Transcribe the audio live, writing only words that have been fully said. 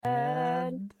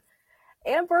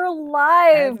And we're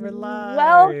live. And we're live.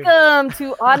 Welcome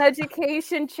to On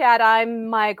Education Chat. I'm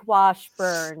Mike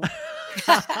Washburn.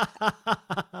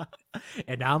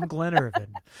 And I'm Glenn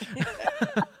Irvin.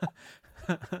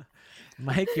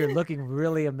 Mike, you're looking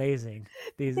really amazing.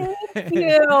 Thank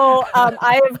you.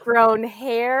 I have grown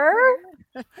hair.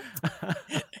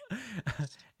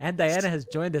 And Diana has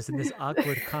joined us in this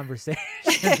awkward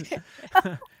conversation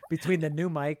between the new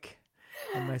Mike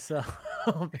and myself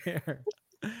here.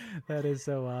 That is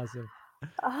so awesome.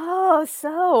 Oh,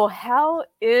 so how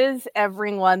is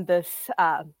everyone this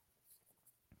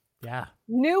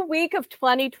new week of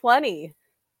 2020?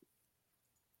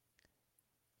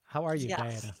 How are you,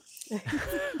 Diana?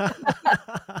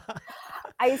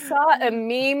 I saw a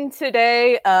meme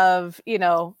today of,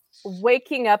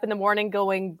 waking up in the morning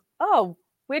going, oh,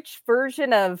 which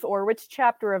version of or which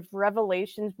chapter of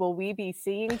Revelations will we be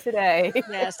seeing today?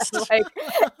 Yes. Like,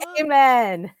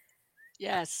 amen.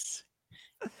 Yes.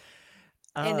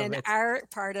 And in our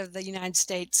part of the United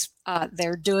States,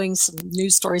 they're doing some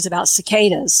news stories about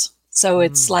cicadas. So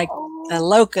it's like the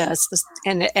locusts,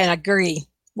 and agree.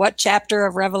 What chapter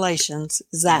of Revelations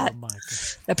is that?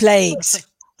 The plagues.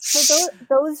 So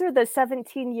those are the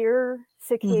 17-year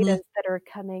cicadas that are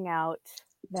coming out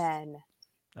then.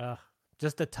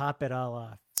 Just to top it all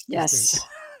off. Yes.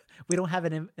 We don't have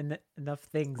enough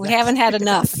things. We haven't had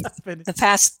enough the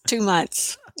past 2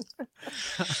 months.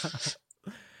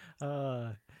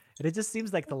 And it just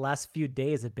seems like the last few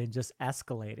days have been just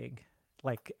escalating,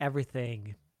 like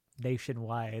everything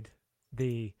nationwide.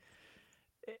 I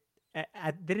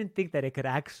didn't think that it could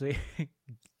actually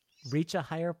reach a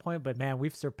higher point, but man,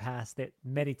 we've surpassed it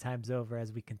many times over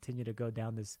as we continue to go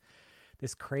down this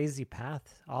crazy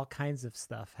path. All kinds of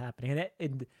stuff happening,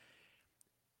 and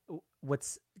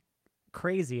what's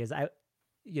crazy is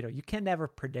you can never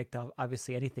predict.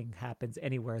 Obviously, anything happens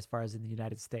anywhere as far as in the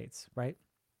United States, right?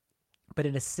 But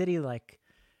in a city like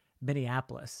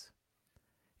Minneapolis,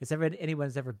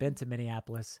 anyone's ever been to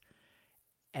Minneapolis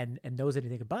and knows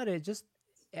anything about it, just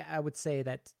I would say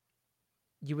that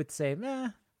you would say,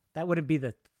 that wouldn't be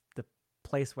the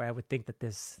place where I would think that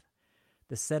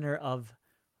the center of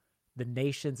the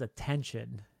nation's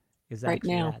attention is right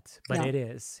actually now. at. But it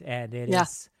is, and it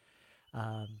is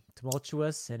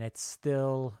tumultuous, and it's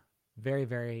still very,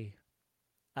 very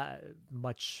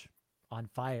much on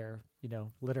fire,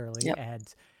 literally.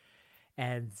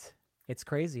 And it's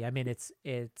crazy. I mean,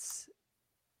 it's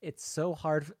so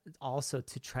hard also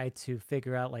to try to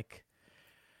figure out, like,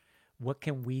 what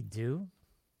can we do?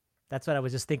 That's what I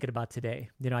was just thinking about today.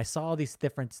 I saw all these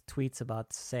different tweets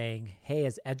about saying, hey,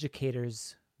 as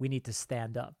educators, we need to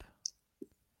stand up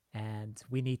and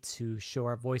we need to show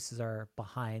our voices are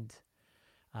behind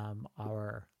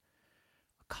our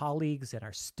colleagues and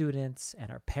our students and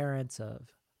our parents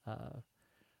of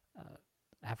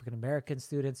African-American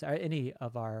students, or any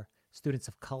of our students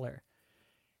of color.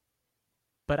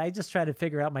 But I just try to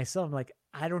figure out myself, I'm like,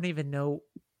 I don't even know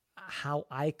how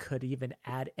I could even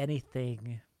add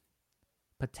anything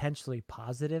potentially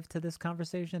positive to this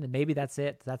conversation. And maybe that's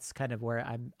it. That's kind of where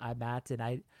I'm at. And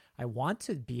I want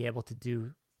to be able to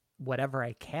do whatever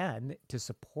I can to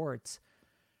support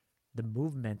the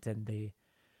movement and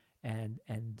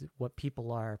and what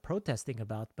people are protesting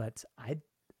about. But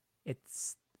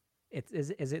is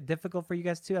it difficult for you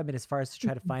guys too? I mean, as far as to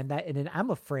try to find that, and then I'm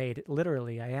afraid,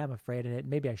 literally, I am afraid, and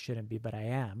maybe I shouldn't be, but I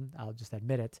am, I'll just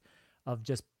admit it, of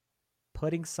just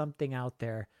putting something out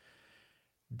there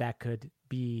that could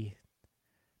be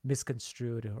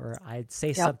misconstrued, or I'd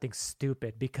say something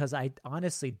stupid, because I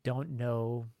honestly don't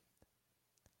know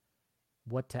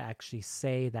what to actually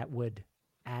say that would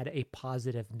add a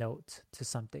positive note to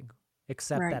something,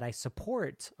 except that I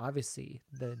support, obviously,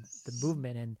 the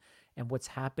movement and what's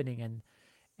happening,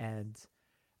 and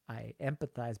I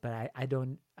empathize, but I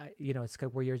don't, it's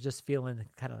where you're just feeling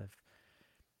kind of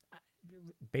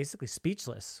basically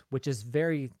speechless, which is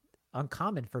very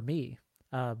uncommon for me.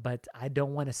 But I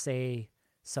don't want to say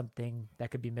something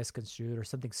that could be misconstrued or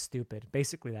something stupid.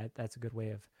 Basically, that's a good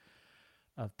way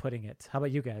of putting it. How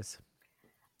about you guys?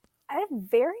 I'm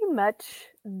very much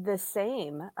the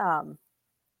same. I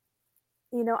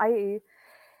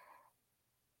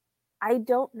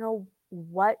don't know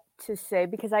what to say,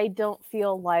 because I don't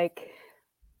feel like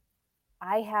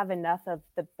I have enough of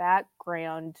the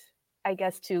background, I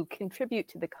guess, to contribute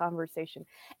to the conversation.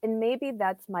 And maybe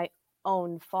that's my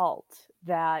own fault,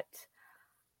 that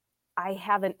I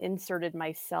haven't inserted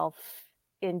myself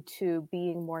into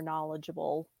being more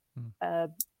knowledgeable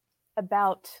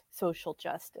about social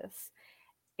justice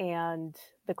and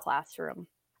the classroom.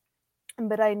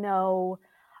 But I know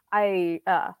I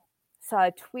saw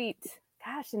a tweet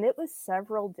gosh, and it was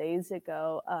several days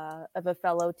ago, of a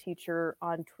fellow teacher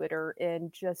on Twitter,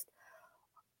 and just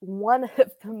one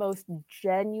of the most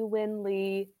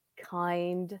genuinely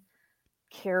kind,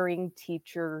 caring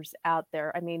teachers out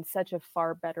there. I mean, such a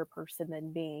far better person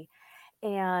than me.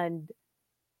 And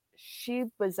she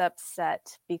was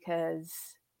upset because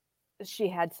she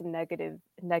had some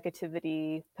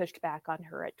negativity pushed back on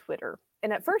her at Twitter.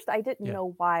 And at first I didn't Yeah.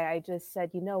 know why. I just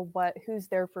said, you know what, who's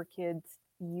there for kids?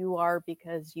 You are,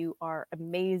 because you are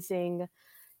amazing.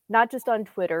 Not just on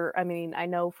Twitter. I mean, I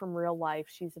know from real life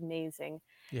she's amazing.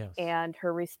 Yes. And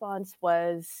her response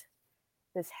was,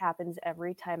 this happens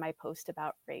every time I post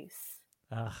about race.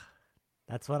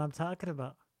 That's what I'm talking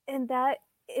about. And that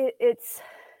it's,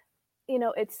 you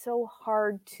know, it's so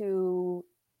hard to,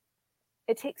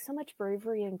 it takes so much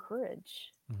bravery and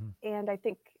courage. And I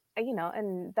think, you know,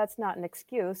 and that's not an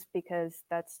excuse, because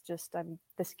that's just, I'm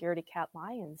the scaredy cat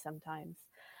lion sometimes,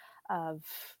 of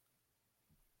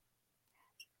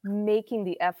making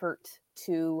the effort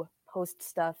to post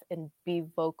stuff and be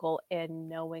vocal and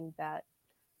knowing that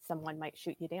someone might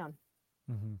shoot you down.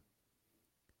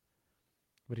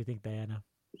 What do you think, Diana?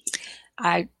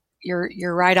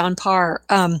 You're right on par.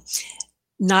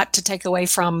 Not to take away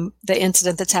from the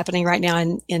incident that's happening right now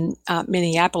in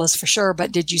Minneapolis for sure,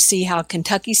 but did you see how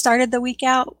Kentucky started the week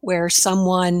out, where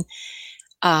someone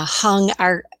hung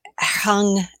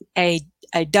a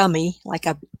dummy, like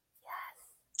a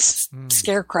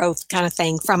scarecrow kind of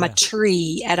thing, from a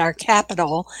tree at our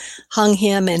Capitol, hung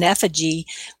him in effigy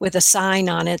with a sign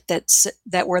on it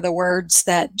that were the words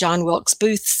that John Wilkes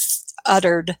Booth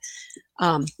uttered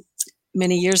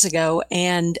many years ago.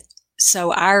 And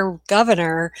so our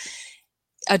governor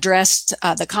addressed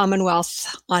the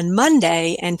Commonwealth on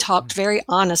Monday and talked very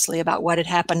honestly about what had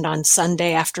happened on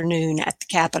Sunday afternoon at the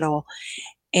Capitol.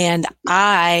 And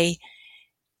I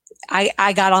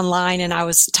got online and I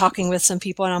was talking with some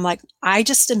people, and I'm like, I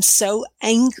just am so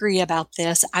angry about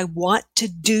this. I want to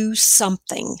do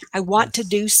something.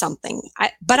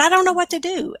 But I don't know what to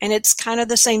do. And it's kind of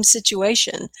the same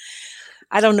situation.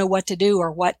 I don't know what to do,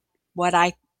 or what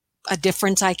a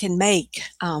difference I can make.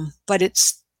 But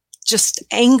it's just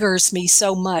angers me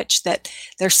so much that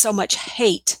there's so much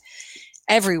hate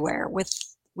everywhere with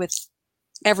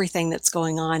everything that's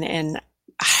going on. And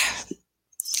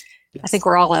I think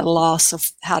we're all at a loss of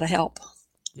how to help.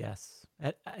 Yes.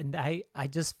 And I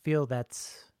just feel that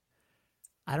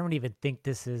I don't even think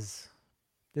this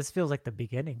feels like the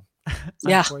beginning.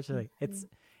 Yeah. Unfortunately. It's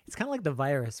kind of like the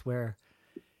virus, where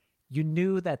you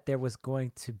knew that there was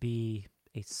going to be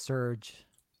a surge,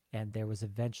 and there was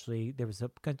going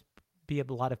to be a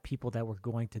lot of people that were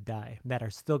going to die, that are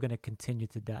still going to continue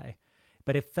to die.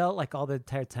 But it felt like all the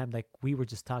entire time, like we were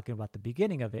just talking about the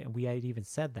beginning of it, and we had even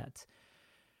said that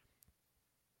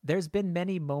there's been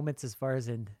many moments, as far as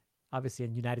obviously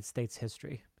in United States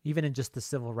history, even in just the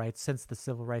civil rights, since the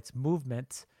civil rights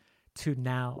movement to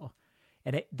now.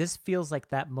 And this feels like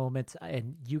that moment,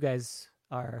 and you guys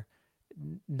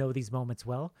know these moments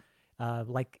well,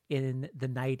 like in the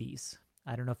 90s.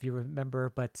 I don't know if you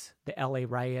remember, but the LA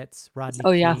riots, Rodney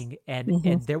King,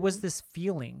 and there was this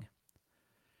feeling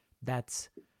that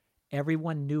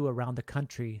everyone knew around the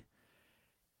country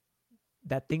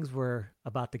that things were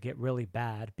about to get really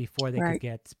bad before we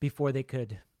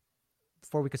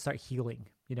could start healing,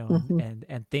 you know,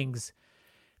 and things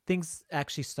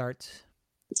actually start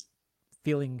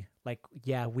feeling like,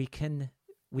 yeah, we can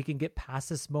get past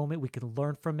this moment. We can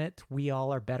learn from it. We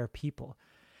all are better people.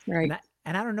 Right.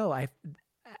 And I don't know,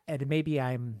 and maybe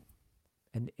I'm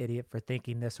an idiot for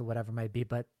thinking this or whatever it might be,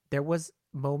 but there was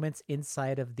moments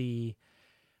inside of the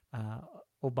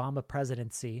Obama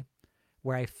presidency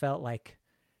where I felt like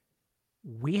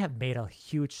we have made a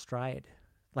huge strides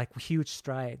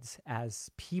as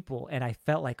people. And I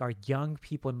felt like our young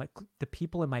people, the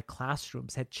people in my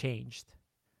classrooms had changed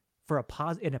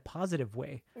in a positive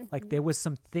way. Like there was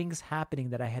some things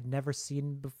happening that I had never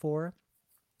seen before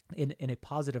in a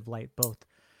positive light, both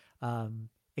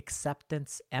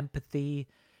acceptance, empathy,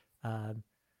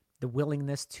 the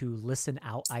willingness to listen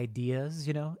out ideas,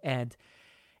 you know, and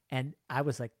I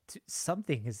was like,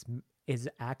 something is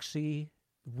actually,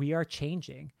 we are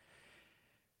changing.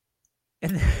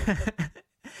 And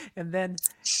then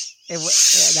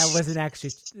that wasn't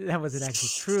actually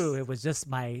true. It was just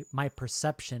my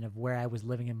perception of where I was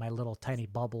living in my little tiny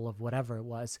bubble of whatever it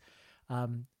was.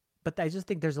 But I just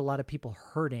think there's a lot of people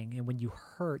hurting, and when you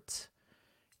hurt,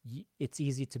 it's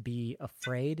easy to be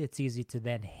afraid. It's easy to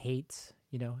then hate.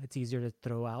 You know, it's easier to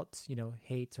throw out, you know,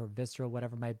 hate or visceral,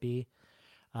 whatever it might be.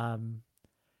 And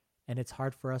it's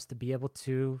hard for us to be able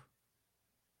to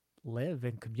live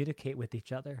and communicate with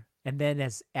each other. And then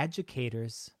as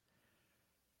educators,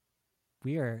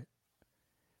 we're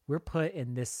put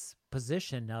in this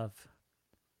position of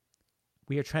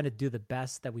we are trying to do the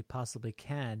best that we possibly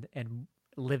can and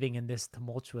living in this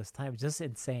tumultuous time. Just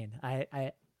insane.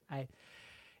 I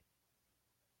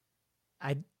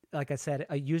like I said,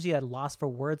 I usually at a loss for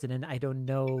words, and then I don't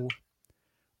know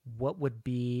what would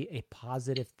be a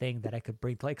positive thing that I could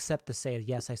bring to, except to say,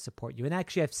 yes, I support you. And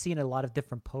actually, I've seen a lot of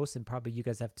different posts, and probably you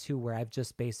guys have too, where I've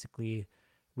just basically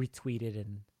retweeted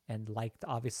and liked,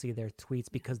 obviously, their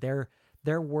tweets, because their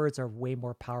words are way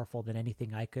more powerful than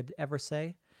anything I could ever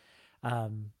say.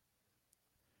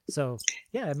 So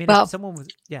yeah, I mean, well, if someone was,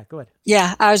 yeah, go ahead.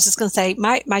 Yeah, I was just going to say,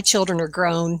 my children are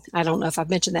grown. I don't know if I've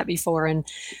mentioned that before, and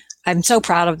I'm so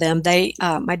proud of them.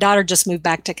 My daughter just moved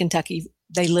back to Kentucky.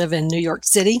 They live in New York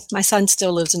City. My son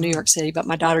still lives in New York City, but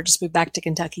my daughter just moved back to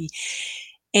Kentucky.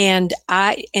 And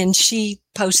she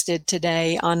posted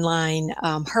today online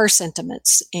her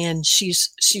sentiments, and she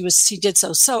did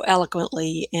so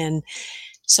eloquently and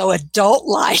so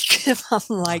adult-like. I'm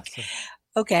like, awesome.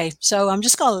 Okay, so I'm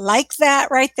just going to like that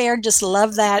right there, just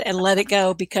love that and let it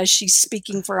go, because she's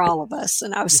speaking for all of us.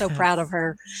 And I was so proud of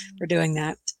her for doing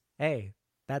that. Hey,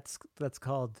 that's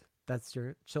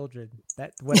your children.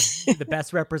 The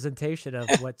best representation of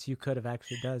what you could have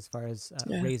actually done as far as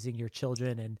raising your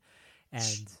children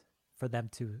and for them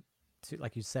to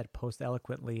like you said, post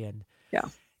eloquently and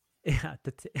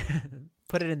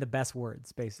put it in the best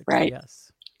words, basically. Right.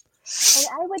 Yes. And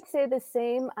I would say the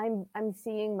same. I'm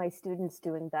seeing my students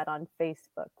doing that on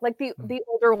Facebook, like the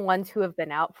older ones who have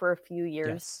been out for a few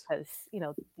years, because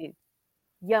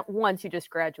once you just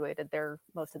graduated,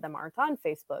 most of them aren't on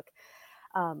Facebook.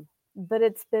 But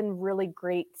it's been really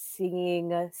great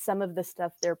seeing some of the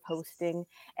stuff they're posting,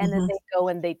 and then they go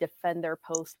and they defend their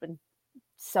post when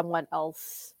someone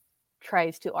else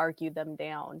tries to argue them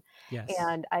down. Yes.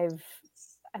 And I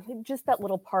mean, just that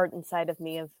little part inside of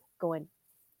me of going,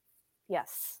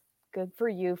 yes, good for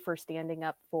you for standing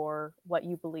up for what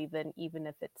you believe in, even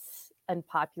if it's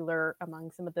unpopular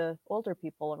among some of the older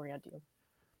people around you.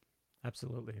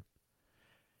 Absolutely.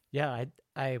 Yeah,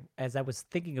 I as I was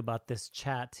thinking about this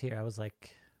chat here, I was like,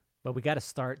 well, we got to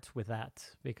start with that,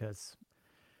 because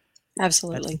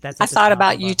absolutely. I thought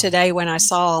about you today when I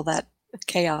saw that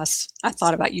chaos. I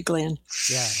thought about you, Glenn.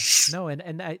 Yeah. No,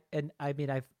 and I mean,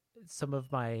 I've some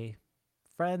of my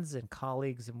friends and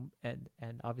colleagues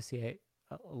and obviously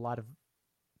a lot of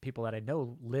people that I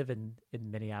know live in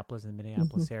Minneapolis, in the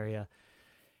Minneapolis area.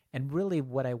 And really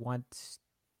what I want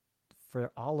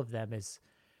for all of them is,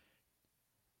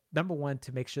 number one,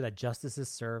 to make sure that justice is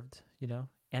served,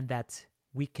 and that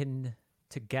we can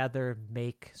together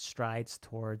make strides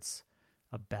towards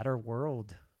a better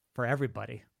world for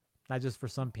everybody, not just for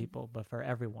some people, but for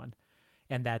everyone.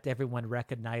 And that everyone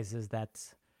recognizes that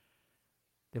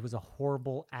there was a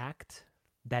horrible act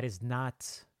that is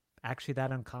not actually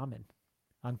that uncommon,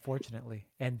 unfortunately.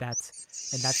 And that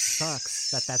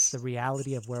sucks, that's the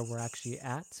reality of where we're actually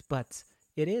at, but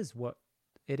it is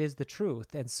the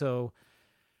truth. And so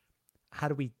how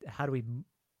do we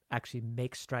actually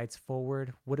make strides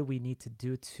forward? What do we need to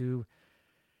do to,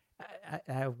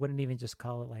 I wouldn't even just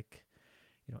call it like,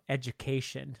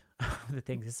 education of the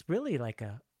things. It's really like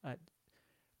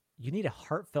you need a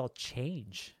heartfelt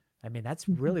change. I mean, that's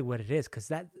really what it is,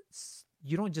 because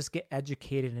you don't just get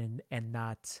educated and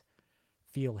not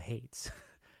feel hate.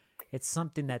 It's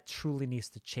something that truly needs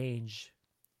to change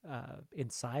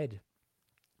inside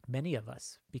many of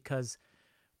us, because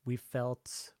we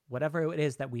felt whatever it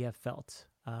is that we have felt.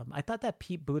 I thought that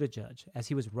Pete Buttigieg, as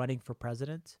he was running for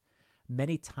president,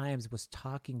 many times was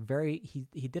talking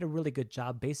he did a really good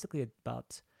job basically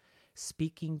about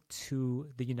speaking to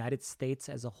the United States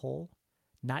as a whole,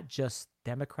 not just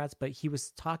Democrats, but he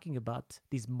was talking about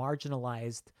these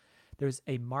there's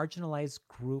a marginalized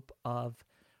group of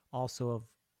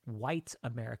white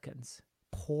Americans,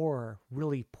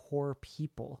 really poor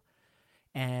people.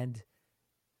 And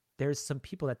there's some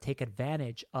people that take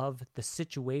advantage of the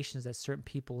situations that certain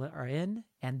people are in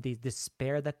and the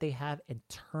despair that they have and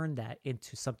turn that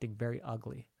into something very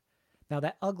ugly. Now,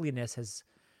 that ugliness has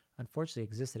unfortunately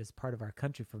existed as part of our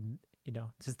country from,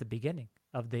 since the beginning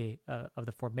of the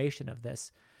formation of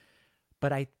this.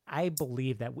 But I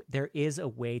believe that there is a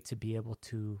way to be able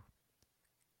to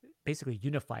basically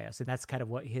unify us. And that's kind of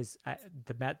what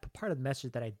part of the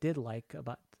message that I did like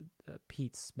about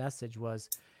Pete's message was,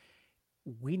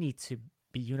 we need to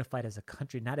be unified as a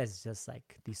country, not as just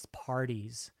like these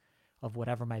parties of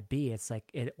whatever might be. It's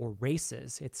like or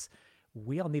races.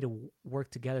 We all need to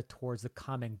work together towards the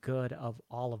common good of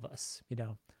all of us,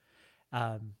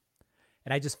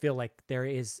 And I just feel like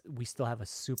we still have a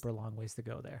super long ways to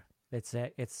go there. It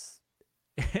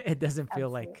doesn't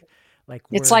feel Absolutely. like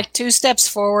it's like 2 steps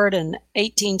forward and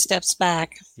 18 steps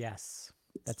back. Yes,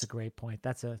 that's a great point.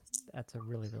 That's a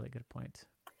really, really good point.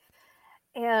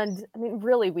 And I mean,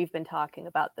 really, we've been talking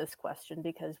about this question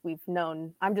because we've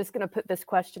known. I'm just going to put this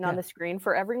question on the screen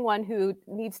for everyone who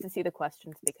needs to see the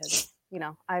questions because,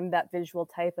 I'm that visual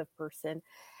type of person.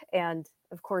 And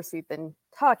of course, we've been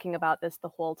talking about this the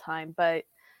whole time, but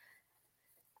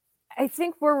I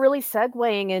think we're really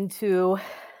segueing into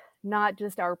not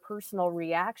just our personal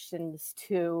reactions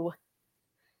to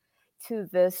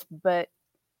this, but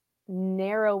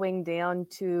narrowing down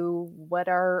to what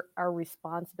are our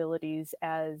responsibilities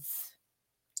as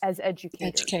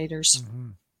educators.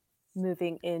 Mm-hmm.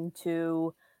 Moving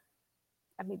into,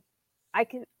 I mean, I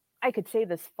could say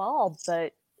this fall,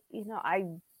 but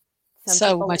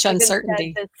so much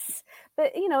uncertainty.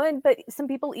 But some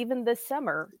people even this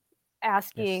summer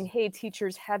asking, yes. Hey,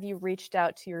 teachers, have you reached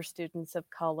out to your students of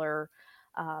color?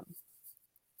 How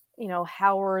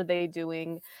are they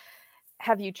doing?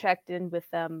 Have you checked in with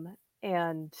them?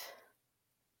 And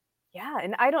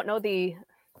and I don't know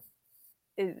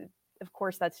of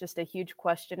course, that's just a huge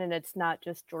question, and it's not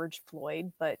just George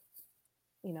Floyd, but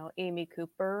Amy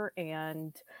Cooper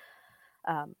and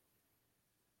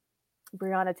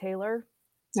Breonna Taylor.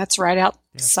 That's right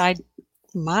outside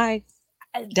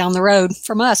down the road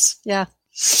from us. Yeah.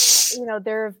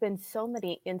 There have been so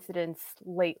many incidents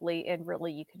lately, and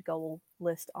really you could go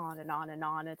list on and on and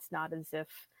on. It's not as if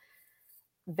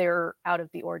they're out of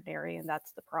the ordinary, and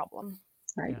that's the problem.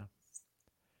 Right. Yeah.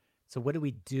 So what do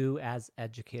we do as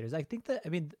educators? I think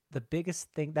the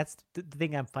biggest thing, that's the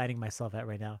thing I'm finding myself at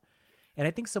right now. And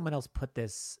I think someone else put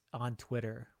this on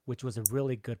Twitter, which was a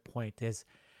really good point, is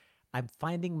I'm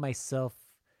finding myself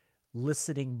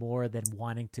listening more than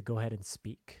wanting to go ahead and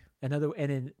speak.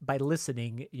 By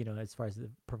listening, as far as the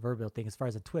proverbial thing, as far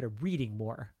as on Twitter, reading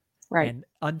more, right, and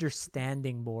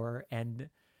understanding more and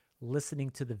listening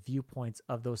to the viewpoints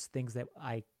of those things that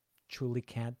I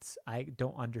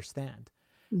don't understand.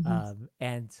 Mm-hmm.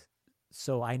 And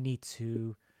so I need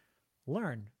to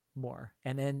learn more.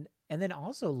 And then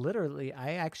also literally,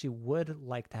 I actually would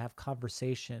like to have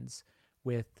conversations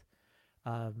with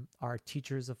our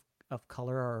teachers of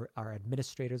color or our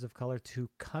administrators of color to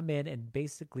come in and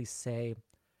basically say,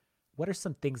 what are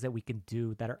some things that we can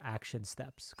do that are action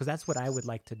steps? Because that's what I would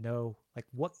like to know. Like,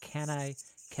 what can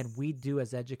we do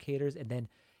as educators, and then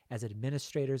as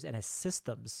administrators and as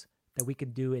systems that we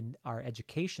can do in our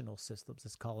educational systems,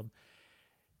 let's call them,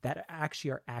 that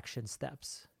actually are action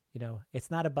steps.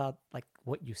 It's not about like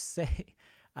what you say.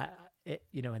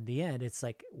 In the end, it's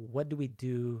like, what do we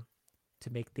do to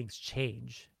make things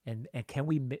change, and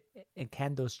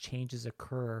can those changes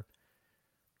occur?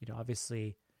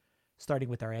 Obviously, starting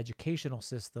with our educational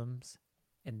systems,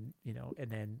 and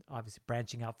then obviously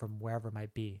branching out from wherever it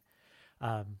might be.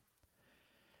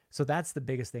 So that's the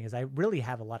biggest thing. Is I really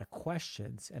have a lot of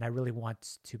questions, and I really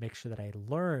want to make sure that I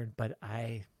learn, but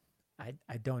I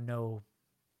don't know.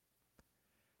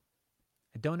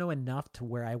 I don't know enough to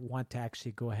where I want to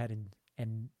actually go ahead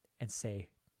and say,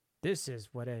 this is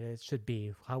what it should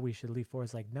be, how we should lead forward.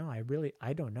 It's like, no, I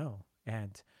don't know.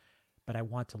 But I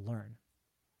want to learn.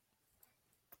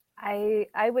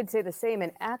 I would say the same.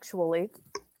 And actually,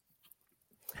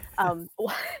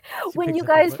 when you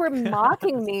guys were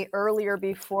mocking me earlier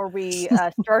before we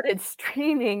started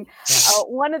streaming,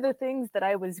 one of the things that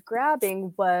I was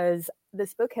grabbing was,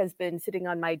 this book has been sitting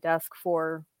on my desk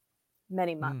for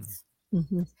many months.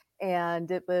 Mm-hmm.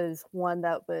 And it was one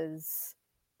that was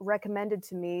recommended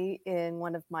to me in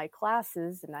one of my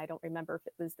classes, and I don't remember if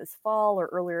it was this fall or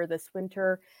earlier this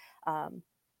winter, but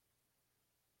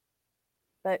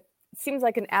it seems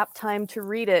like an apt time to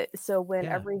read it. So when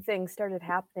everything started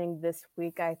happening this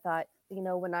week, I thought,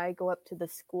 when I go up to the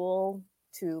school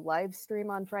to live stream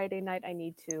on Friday night, I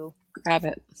need to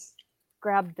grab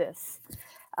this.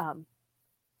 I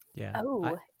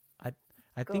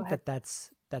think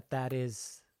that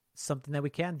is something that we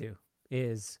can do.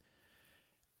 Is,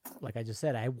 like I just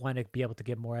said, I want to be able to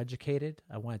get more educated.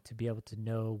 I want to be able to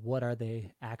know what are the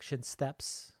action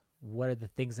steps, what are the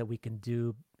things that we can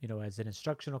do, as an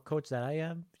instructional coach that I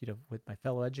am, with my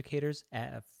fellow educators,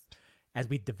 as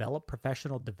we develop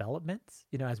professional development,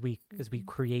 as we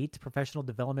create professional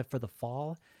development for the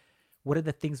fall. What are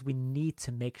the things we need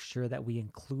to make sure that we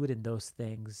include in those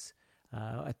things?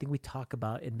 I think we talk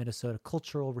about in Minnesota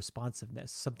cultural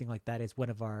responsiveness, something like that is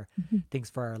one of our things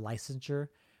for our licensure.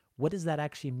 What does that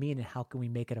actually mean, and how can we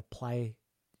make it apply,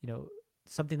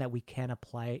 something that we can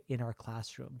apply in our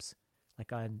classrooms,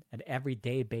 like on an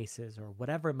everyday basis or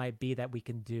whatever it might be that we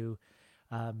can do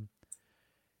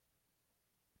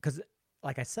Because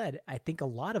like I said, I think a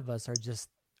lot of us are just,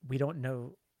 we don't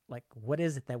know, like, what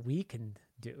is it that we can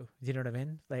do? You know what I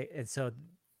mean? Like, and so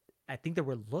I think that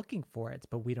we're looking for it,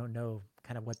 but we don't know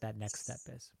kind of what that next step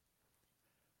is.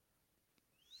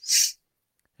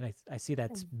 And I see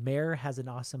that Mare has an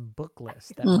awesome book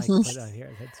list that Mike put on here.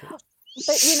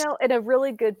 But, you know, and a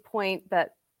really good point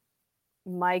that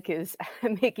Mike is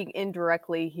making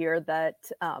indirectly here that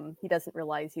he doesn't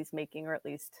realize he's making, or at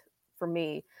least for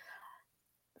me,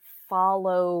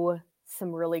 follow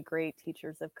some really great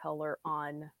teachers of color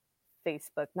on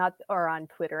Facebook, or on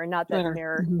Twitter. And not that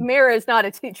Mare is not a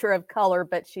teacher of color,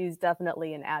 but she's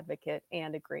definitely an advocate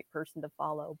and a great person to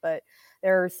follow. But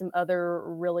there are some other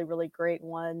really, really great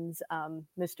ones.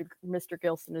 Mr.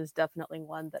 Gilson is definitely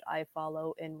one that I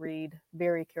follow and read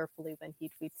very carefully when he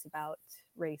tweets about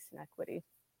race and equity.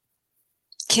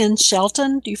 Ken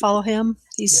Shelton, do you follow him?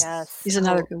 He's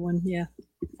another good one. Yeah,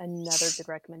 another good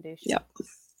recommendation. Yep.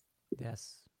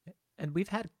 Yes, and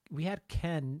we had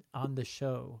Ken on the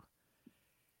show.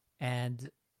 And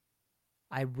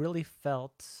I really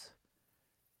felt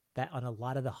that on a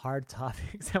lot of the hard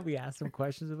topics that we asked him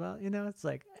questions about, you know, it's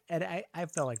like, and I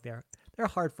felt like they're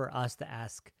hard for us to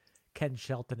ask Ken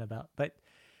Shelton about, but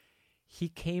he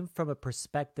came from a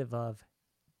perspective of,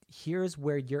 here's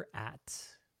where you're at.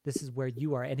 This is where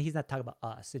you are. And he's not talking about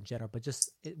us in general, but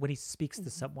just when he speaks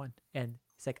to someone, and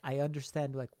it's like, I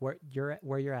understand like where you're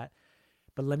at,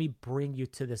 but let me bring you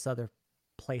to this other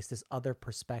place, this other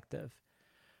perspective.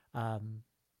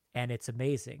 And it's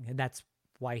amazing. And that's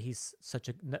why he's such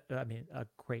a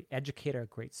great educator, a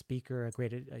great speaker, a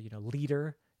great,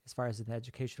 leader as far as in the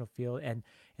educational field, and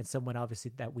someone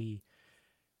obviously that we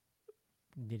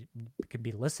can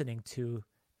be listening to,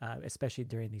 especially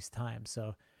during these times.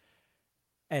 So,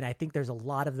 and I think there's a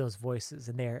lot of those voices,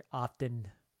 and they're often,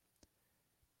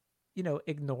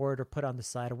 ignored or put on the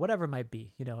side or whatever it might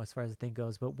be, as far as the thing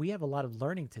goes, but we have a lot of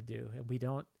learning to do, and we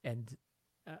don't, and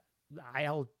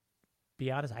I'll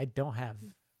be honest, I don't have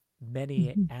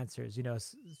many answers.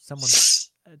 Someone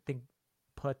I think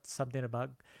put something about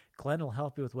Glenn will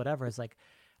help you with whatever. It's like,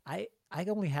 I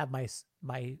only have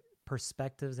my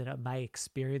perspectives and my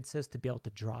experiences to be able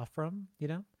to draw from,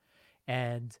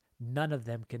 and none of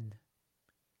them can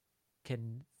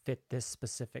fit this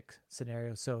specific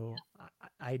scenario. So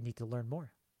I need to learn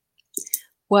more.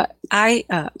 Well, I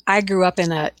grew up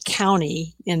in a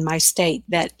county in my state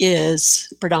that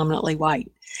is predominantly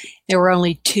white. There were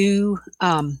only 2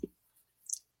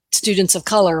 students of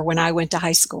color when I went to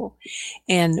high school,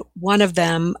 and one of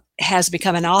them has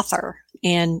become an author,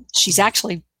 and she's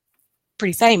actually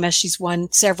pretty famous. She's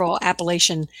won several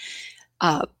Appalachian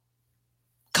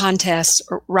contests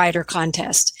or writer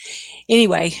contests.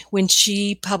 Anyway, when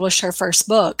she published her first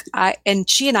book,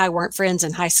 she and I weren't friends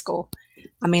in high school.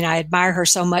 I mean, I admire her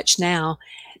so much now,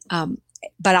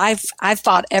 but I've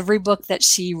bought every book that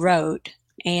she wrote,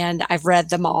 and I've read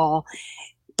them all.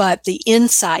 But the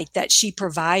insight that she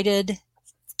provided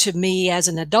to me as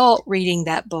an adult reading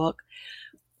that book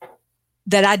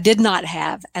that I did not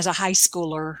have as a high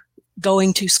schooler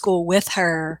going to school with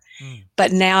her,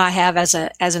 but now I have as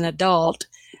an adult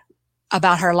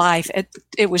about her life. It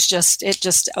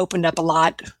just opened up a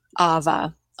lot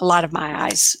of my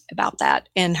eyes about that.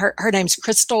 And her name's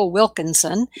Crystal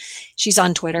Wilkinson. She's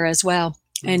on Twitter as well.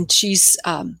 And she's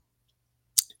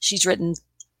written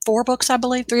 4 books, I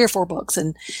believe, 3 or 4 books.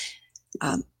 And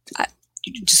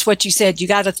just what you said,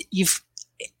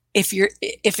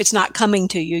 if it's not coming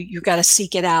to you, you've got to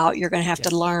seek it out. You're going to have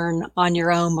to learn on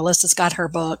your own. Melissa's got her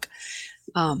book.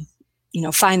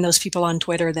 Find those people on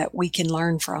Twitter that we can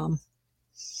learn from.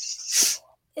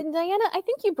 And Diana, I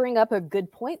think you bring up a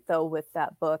good point, though, with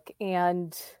that book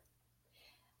and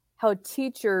how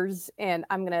teachers, and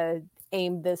I'm going to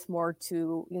aim this more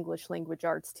to English language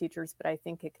arts teachers, but I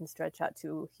think it can stretch out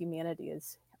to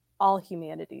humanities, all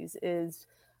humanities,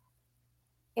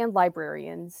 and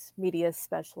librarians, media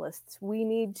specialists. We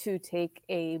need to take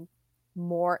a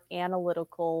more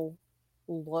analytical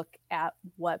look at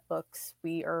what books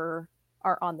we are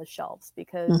on the shelves,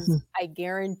 because I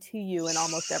guarantee you in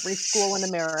almost every school in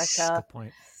America,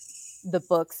 the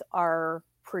books are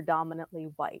predominantly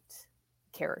white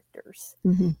characters.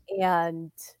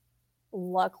 And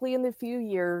luckily in the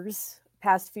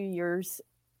past few years,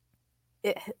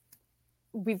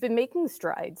 we've been making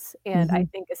strides. And I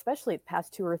think especially the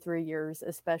past 2 or 3 years,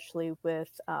 especially with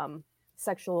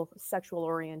sexual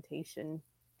orientation,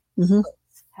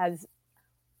 has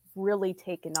really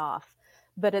taken off.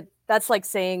 But that's like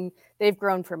saying they've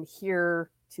grown from here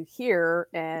to here,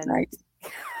 and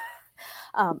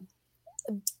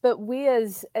But we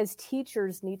as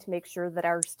teachers need to make sure that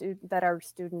our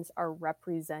students are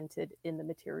represented in the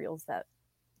materials that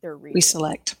they're reading. We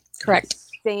select. Correct.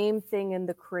 Same thing in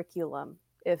the curriculum.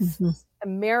 If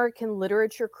American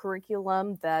literature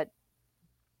curriculum that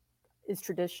is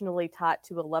traditionally taught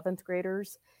to 11th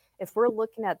graders, if we're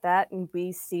looking at that and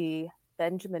we see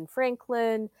Benjamin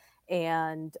Franklin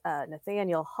and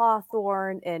Nathaniel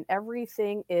Hawthorne, and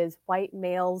everything is white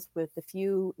males with a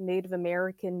few Native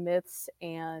American myths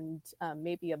and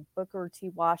maybe a Booker T.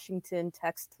 Washington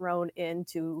text thrown in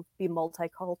to be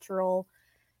multicultural.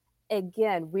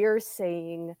 Again, we're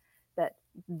saying that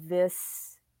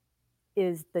this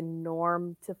is the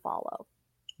norm to follow.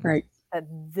 Right. That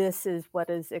this is what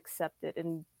is accepted,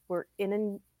 and we're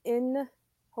in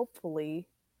hopefully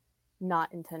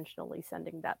not intentionally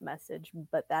sending that message,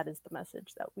 but that is the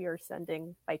message that we are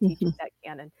sending by teaching that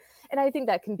canon. And I think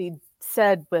that can be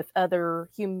said with other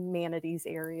humanities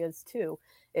areas too.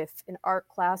 If in art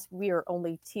class we are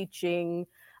only teaching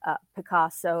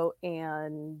Picasso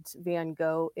and Van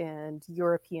Gogh and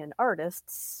European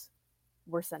artists,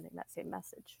 we're sending that same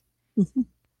message.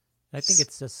 I think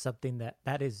it's just something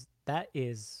that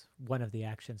is one of the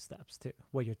action steps too,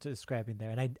 what you're describing there.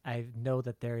 And I know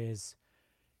that there is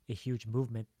a huge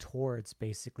movement towards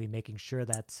basically making sure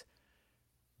that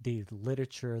the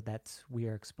literature that we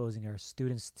are exposing our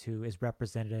students to is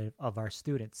representative of our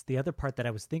students. The other part that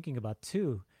I was thinking about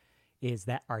too is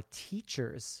that our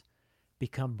teachers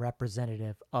become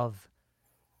representative of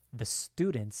the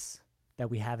students that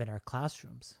we have in our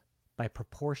classrooms by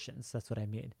proportions. That's what I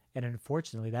mean. And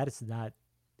unfortunately, that is not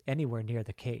anywhere near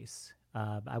the case.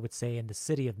 I would say in the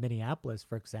city of Minneapolis,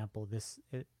 for example, this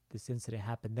incident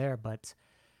happened there, but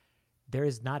there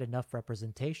is not enough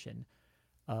representation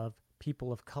of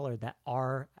people of color that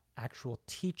are actual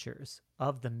teachers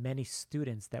of the many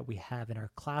students that we have in our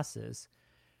classes.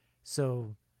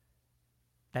 So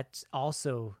that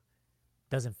also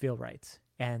doesn't feel right.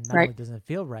 And not only doesn't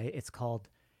feel right, it's called,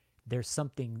 there's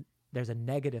a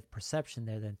negative perception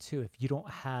there then too. If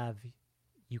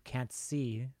you can't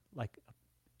see, like,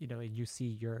 you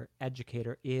see your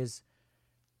educator is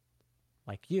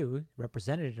like you,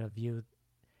 representative of you,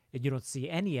 and you don't see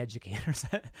any educators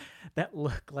that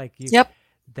look like you. Yep.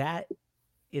 That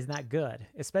is not good,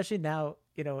 especially now,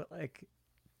 like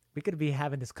we could be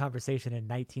having this conversation in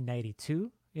 1992,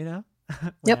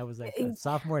 when I was like a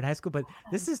sophomore in high school, but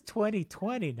this is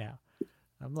 2020 now.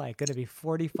 I'm like going to be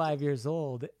 45 years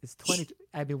old. It's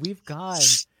we've gone,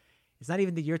 it's not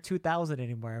even the year 2000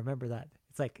 anymore. I remember that.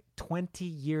 It's like 20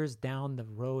 years down the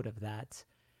road of that.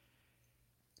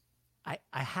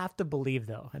 I have to believe,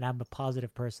 though, and I'm a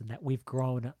positive person, that we've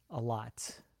grown a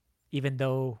lot, even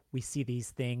though we see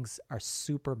these things are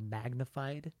super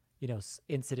magnified,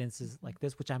 incidences like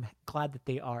this, which I'm glad that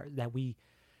they are, that we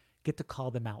get to call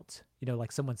them out.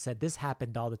 Like someone said, this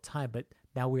happened all the time, but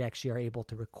now we actually are able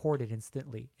to record it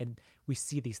instantly, and we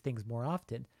see these things more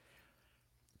often.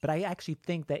 But I actually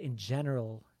think that in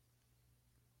general,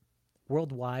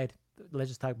 worldwide,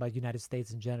 let's just talk about United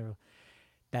States in general,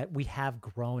 that we have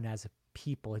grown as a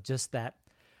people. It's just that,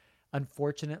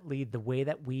 unfortunately, the way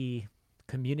that we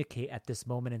communicate at this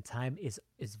moment in time is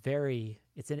very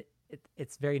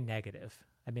negative.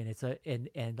 I mean,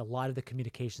 and a lot of the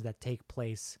communications that take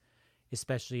place,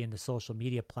 especially in the social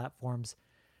media platforms,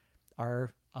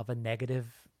 are of a negative,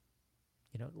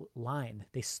 line.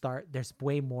 There's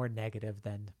way more negative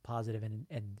than positive,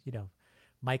 and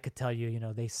Mike could tell you,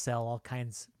 they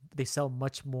sell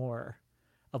much more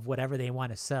of whatever they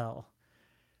want to sell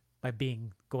by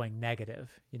going negative,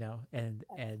 and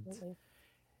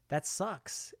that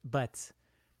sucks. But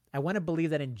I want to believe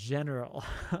that in general,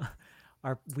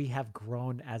 we have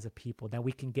grown as a people. That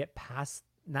we can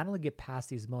not only get past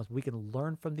these moments, we can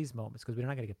learn from these moments, because we're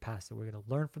not going to get past it. We're going to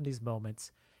learn from these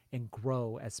moments and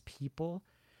grow as people,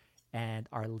 and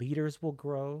our leaders will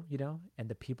grow, and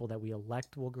the people that we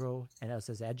elect will grow, and us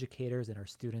as educators and our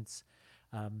students.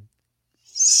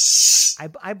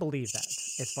 I believe that,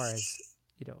 as far as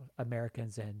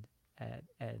Americans and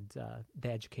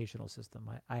the educational system,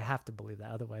 I have to believe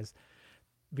that. Otherwise,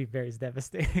 it'd be very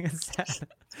devastating and sad.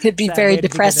 It'd be very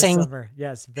depressing.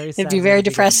 Yes, very. It'd be very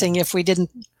depressing if we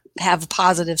didn't have a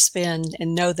positive spin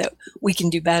and know that we can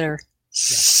do better.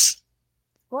 Yes.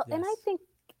 Well, yes. And I think,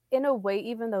 in a way,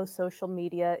 even though social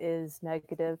media is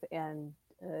negative and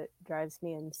drives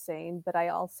me insane, but I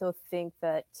also think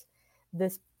that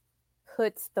this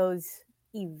puts those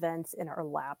events in our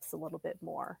laps a little bit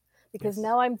more, because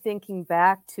now I'm thinking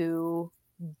back to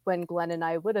when Glenn and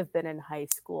I would have been in high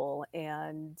school,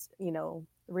 and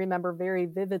remember very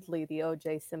vividly the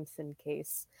O.J. Simpson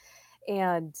case,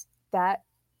 and that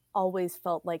always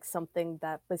felt like something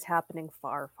that was happening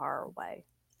far, far away.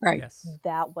 Right. Yes.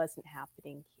 That wasn't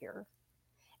happening here.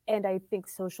 And I think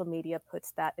social media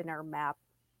puts that in our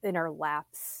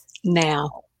laps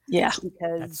Now. Yeah.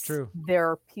 Because that's true. There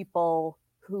are people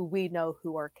who we know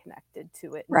who are connected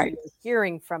to it. Right. We're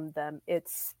hearing from them.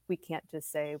 We can't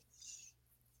just say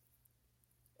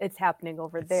it's happening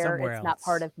over there. It's not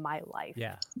part of my life.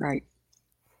 Yeah. Right.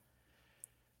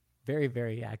 Very,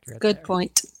 very accurate. Good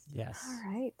point. Yes.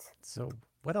 All right. So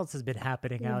what else has been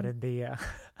happening out in the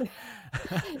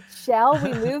Shall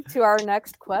we move to our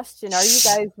next question? Are you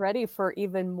guys ready for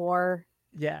even more?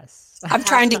 Yes. I'm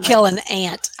trying to kill an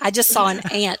ant. I just saw an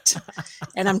ant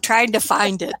and I'm trying to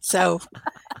find it. So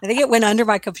I think it went under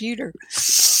my computer.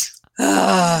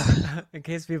 In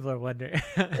case people are wondering.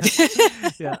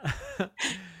 Yeah.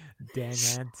 Dang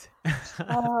ant.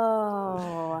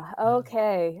 Oh,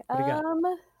 okay. What do you got?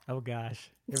 Oh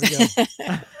gosh. Here we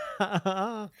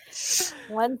go.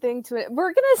 One thing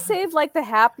we're gonna save like the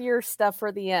happier stuff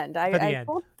for the end. I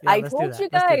told you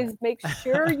guys, make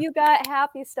sure you got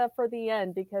happy stuff for the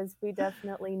end because we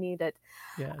definitely need it.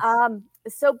 Yes.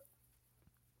 So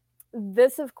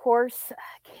this, of course,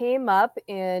 came up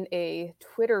in a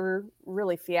Twitter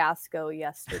really fiasco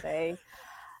yesterday,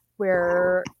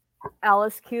 where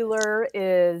Alice Keeler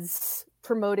is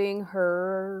promoting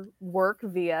her work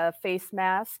via face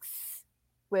masks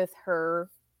with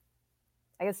her,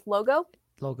 I guess, logo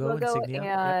insignia,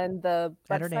 and the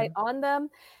website on them.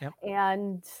 Yep.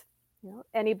 And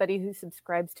anybody who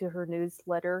subscribes to her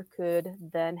newsletter could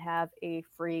then have a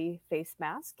free face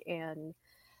mask. And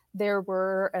there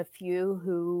were a few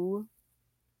who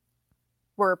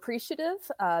were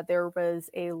appreciative. There was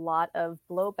a lot of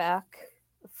blowback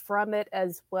from it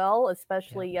as well,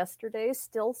 especially yesterday.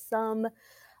 Still some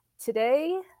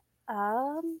today.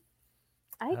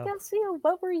 I guess,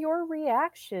 what were your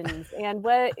reactions and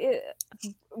what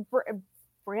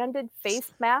branded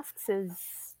face masks is?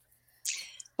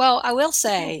 Well, I will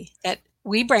say that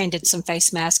we branded some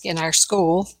face masks in our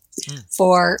school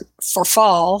for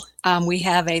fall. We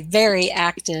have a very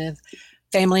active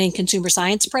family and consumer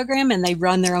science program, and they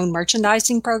run their own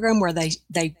merchandising program where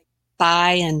they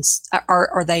buy and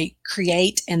or they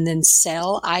create and then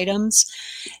sell items.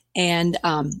 And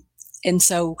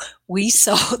so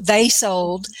they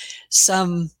sold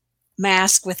some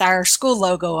mask with our school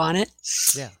logo on it.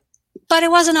 Yeah. But it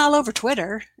wasn't all over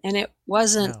Twitter, and it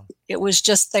wasn't, it was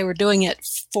just, they were doing it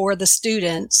for the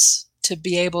students to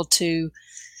be able to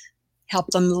help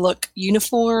them look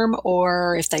uniform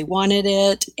or if they wanted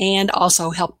it, and also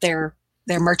help their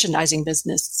merchandising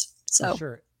business. So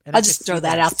sure. I'll just throw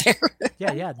that out there.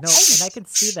 Yeah. No, and I can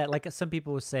see that. Like some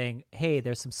people were saying, hey,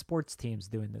 there's some sports teams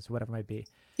doing this, whatever it might be.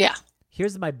 Yeah.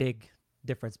 Here's my big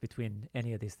difference between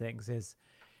any of these things is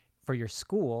for your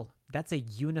school, that's a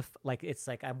like it's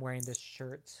like I'm wearing this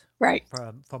shirt right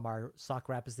from our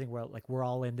soccer Rapids thing where like we're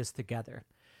all in this together.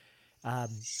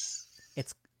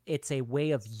 It's a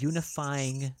way of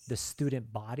unifying the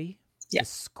student body, the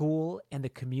school and the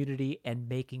community, and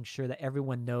making sure that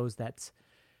everyone knows that,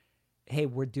 hey,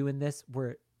 we're doing this.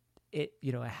 It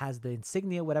has the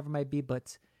insignia, whatever it might be,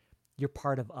 but you're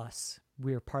part of us.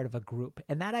 We're part of a group.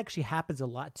 And that actually happens a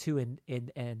lot too.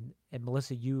 And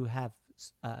Melissa, you have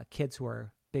kids who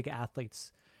are big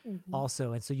athletes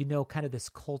also. And so, kind of this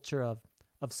culture of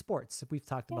sports. We've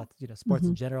talked about, sports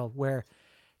in general, where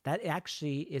that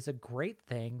actually is a great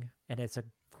thing. And it's a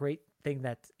great thing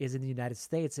that is in the United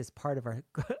States. Is part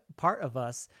of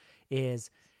us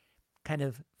is kind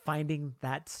of finding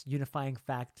that unifying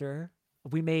factor.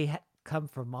 We may come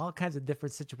from all kinds of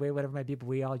different situations, whatever it might be, but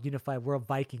we all unify. We're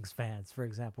Vikings fans, for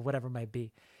example, whatever it might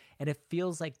be. And it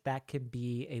feels like that can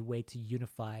be a way to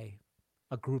unify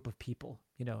a group of people,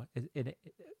 in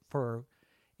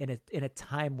a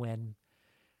time when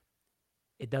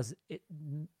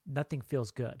nothing feels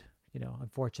good,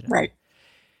 unfortunately. Right.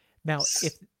 Now,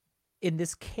 if in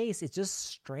this case, it's just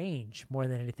strange more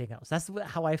than anything else. That's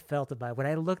how I felt about it. When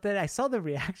I looked at it, I saw the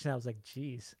reaction. I was like,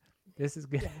 geez, this is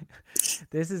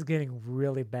getting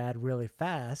really bad really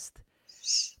fast.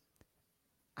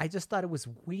 I just thought it was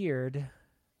weird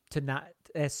to not,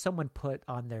 as someone put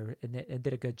on there and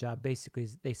did a good job. Basically,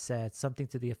 they said something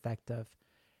to the effect of,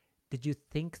 did you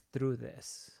think through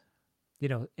this?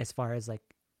 As far as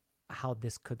like how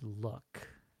this could look,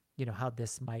 how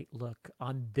this might look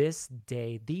on this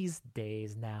day, these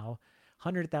days now.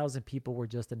 100,000 people were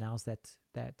just announced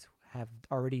that have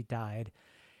already died.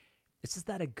 It's just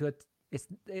not a good,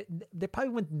 there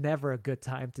probably was never a good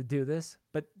time to do this,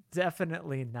 but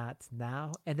definitely not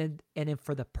now. And then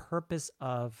for the purpose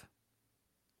of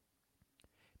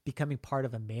becoming part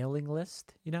of a mailing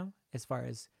list, as far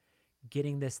as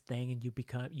getting this thing and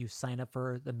you sign up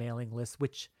for the mailing list,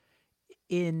 which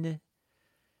in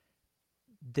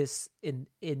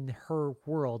her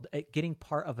world, getting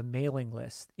part of a mailing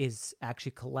list is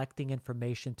actually collecting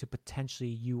information to potentially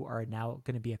you are now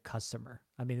going to be a customer.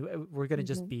 I mean, we're going to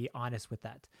just be honest with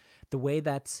that. The way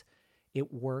that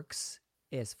it works,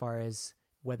 as far as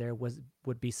whether it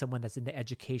would be someone that's in the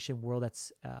education world,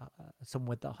 that's someone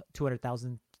with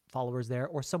 200,000 followers there,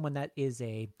 or someone that is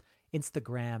a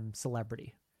Instagram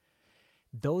celebrity.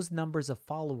 Those numbers of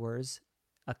followers,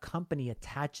 a company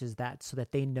attaches that so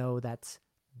that they know that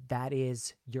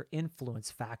is your influence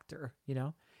factor,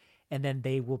 and then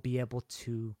they will be able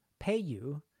to pay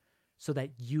you so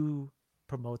that you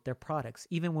promote their products.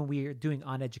 Even when we are doing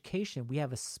On Education, we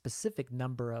have a specific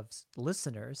number of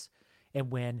listeners. And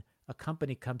when a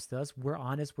company comes to us, we're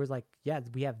honest. We're like, yeah,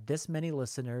 we have this many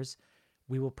listeners.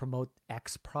 We will promote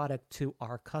X product to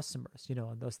our customers,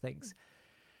 and those things.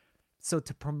 So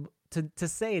to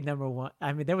say, number one,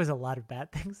 I mean, there was a lot of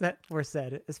bad things that were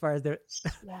said as far as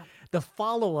the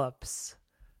follow-ups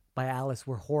by Alice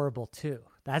were horrible too.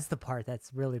 That's the part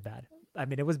that's really bad. I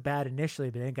mean, it was bad initially,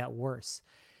 but then it got worse.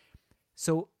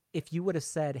 So if you would have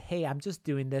said, hey, I'm just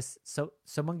doing this. So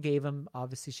someone gave them,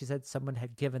 obviously she said someone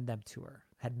had given them to her,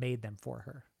 had made them for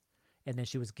her. And then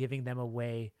she was giving them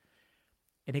away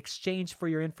in exchange for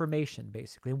your information,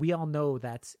 basically. And we all know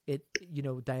that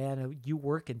Diana, you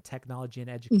work in technology and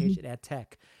education, ed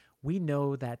tech. We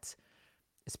know that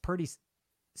it's pretty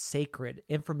sacred.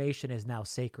 Information is now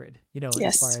sacred,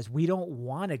 as far as we don't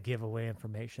want to give away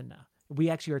information now.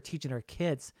 We actually are teaching our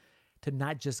kids to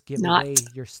not just give away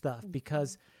your stuff,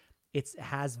 because it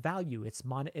has value.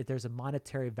 There's a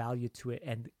monetary value to it,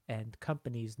 and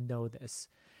companies know this.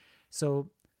 So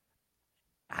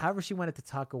however she wanted to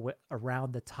talk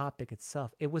around the topic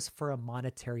itself, it was for a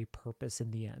monetary purpose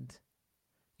in the end.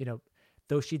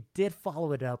 Though she did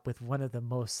follow it up with one of the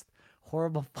most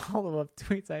horrible follow-up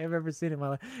tweets I have ever seen in my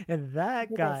life. And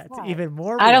that got even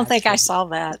more reaction. I don't think I saw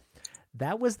that.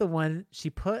 That was the one she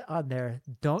put on there.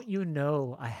 Don't you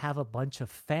know I have a bunch of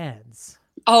fans?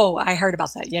 Oh, I heard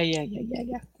about that. Yeah.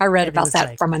 I read about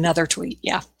that from another tweet.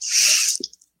 Yeah.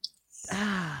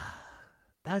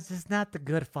 That's just not the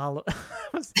good follow.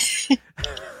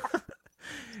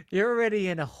 You're already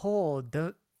in a hole.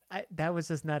 That was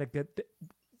just not a good.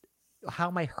 How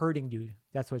am I hurting you?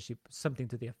 That's what something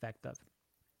to the effect of.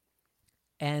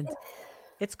 And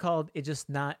it's just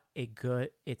not a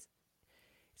good. It's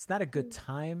not a good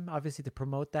time, obviously, to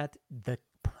promote that. The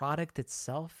product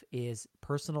itself is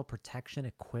personal protection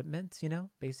equipment.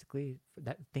 Basically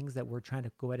things that we're trying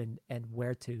to go ahead and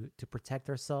wear to protect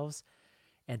ourselves.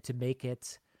 And to make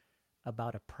it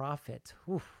about a profit,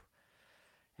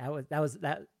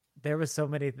 there was so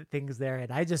many things there,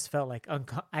 and I just felt like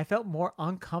I felt more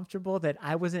uncomfortable. That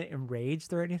I wasn't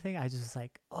enraged or anything. I just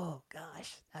like, oh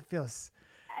gosh, that feels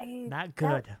not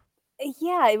good.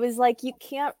 It was like you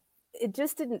can't. It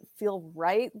just didn't feel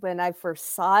right when I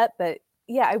first saw it, but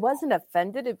yeah, I wasn't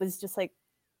offended. It was just like,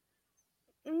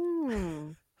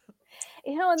 and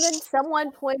then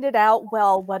someone pointed out,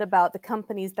 well, what about the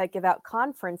companies that give out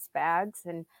conference bags?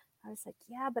 And I was like,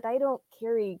 yeah, but I don't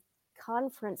carry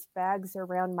conference bags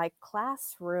around my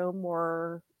classroom,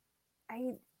 or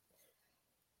I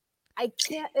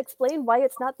can't explain why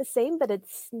it's not the same, but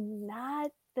it's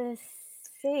not the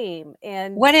same.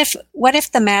 And what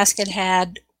if the mask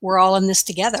had we're all in this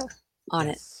together on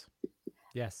it?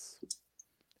 Yes.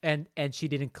 And she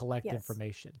didn't collect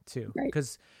information too,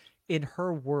 because in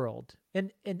her world,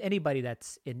 and anybody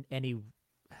that's in any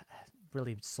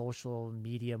really social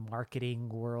media marketing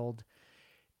world,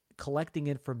 collecting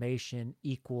information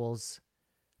equals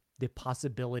the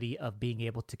possibility of being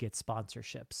able to get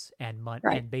sponsorships and money,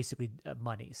 and basically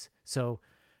monies. So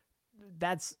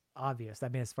that's obvious. I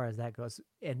mean, as far as that goes,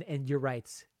 and you're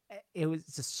right, it was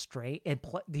just straight. And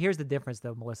here's the difference,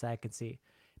 though, Melissa. I can see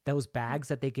those bags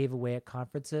that they gave away at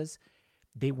conferences.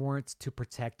 They weren't to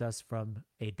protect us from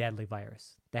a deadly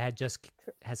virus that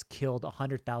has killed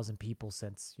 100,000 people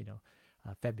since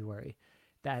February.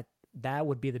 That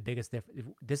would be the biggest difference.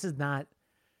 This is not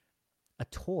a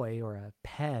toy or a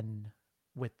pen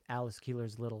with Alice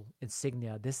Keeler's little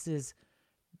insignia. This is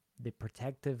the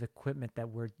protective equipment that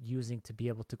we're using to be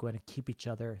able to go in and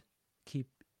keep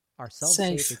ourselves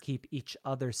safe and keep each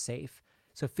other safe.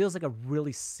 So it feels like it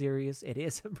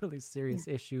is a really serious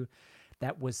issue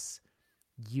that was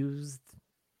used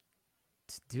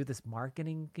to do this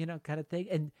marketing, kind of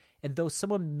thing. And though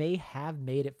someone may have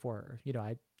made it for her,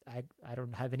 I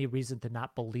don't have any reason to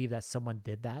not believe that someone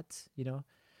did that,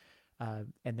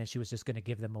 and then she was just going to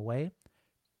give them away.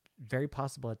 Very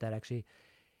possible that actually,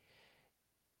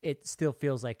 it still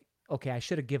feels like okay, I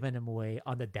should have given them away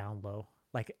on the down low.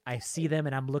 Like I see them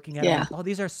and I'm looking at them, like, oh,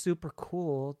 these are super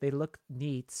cool. They look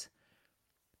neat.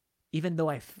 Even though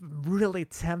I'm really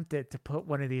tempted to put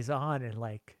one of these on and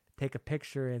like take a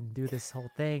picture and do this whole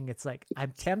thing, it's like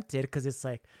I'm tempted because it's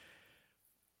like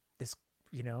this,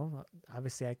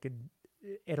 obviously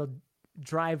it'll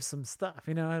drive some stuff,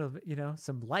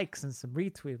 some likes and some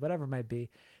retweets, whatever it might be.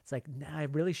 It's like, nah, I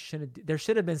really shouldn't. There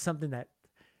should have been something that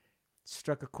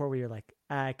struck a chord where you're like,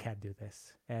 I can't do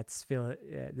this.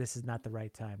 This is not the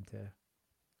right time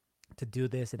to do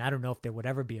this. And I don't know if there would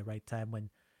ever be a right time when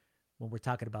we're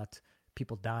talking about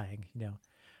people dying,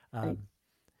 Right.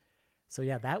 So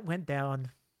yeah, that went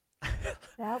down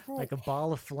like a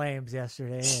ball of flames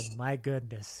yesterday, and my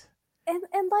goodness.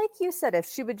 And like you said, if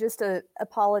she would just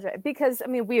apologize, because I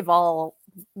mean, we've all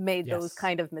made those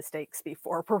kind of mistakes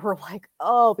before where we're like,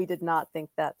 oh, we did not think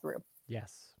that through.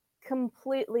 Yes.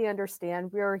 Completely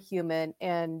understand. We're human.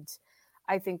 And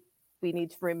I think we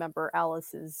need to remember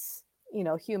Alice is,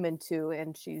 human too.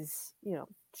 And she's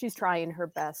trying her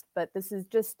best. But this is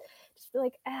just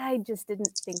like, I just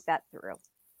didn't think that through.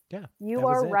 Yeah. You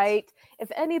are right.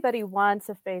 If anybody wants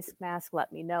a face mask,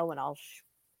 let me know and I'll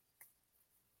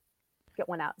get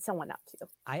someone out to you.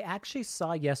 I actually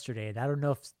saw yesterday, and I don't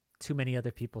know if too many other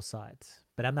people saw it,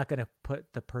 but I'm not going to put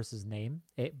the person's name,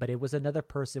 but it was another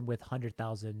person with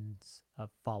 100,000 of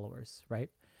followers, right?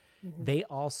 Mm-hmm. They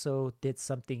also did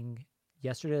something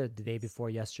yesterday, or the day before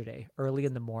yesterday, early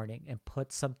in the morning, and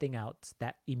put something out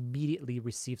that immediately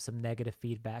received some negative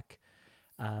feedback.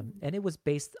 And it was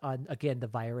based on, again, the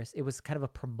virus. It was kind of a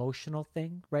promotional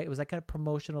thing, right? It was like kind of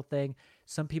promotional thing.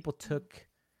 Some people took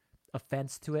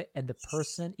offense to it, and the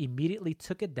person immediately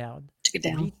took it down,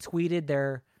 retweeted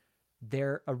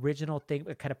their original thing,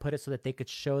 kind of put it so that they could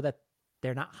show that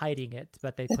they're not hiding it,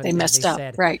 but they messed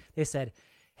up, right? They said,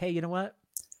 hey, you know what?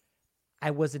 I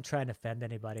wasn't trying to offend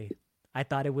anybody. I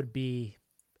thought it would be,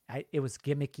 it was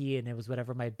gimmicky and it was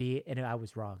whatever it might be, and I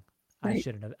was wrong. Right.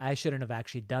 I shouldn't have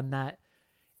actually done that.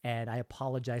 And I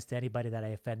apologize to anybody that I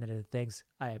offended in things.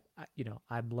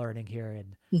 I'm learning here,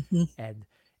 and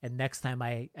next time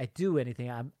I do anything,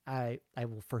 I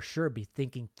will for sure be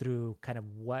thinking through kind of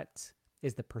what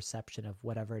is the perception of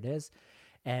whatever it is.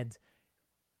 And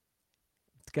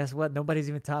guess what? Nobody's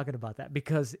even talking about that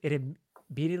because it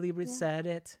immediately said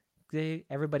it.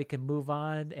 Everybody can move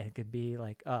on, and it could be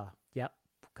like, oh, yep.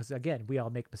 Because again, we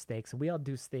all make mistakes and we all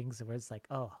do things where it's like,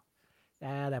 oh,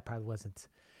 that probably wasn't.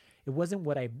 It wasn't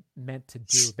what I meant to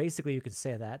do. Basically, you could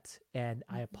say that, and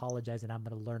I apologize, and I'm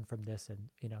going to learn from this, and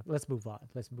let's move on.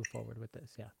 Let's move forward with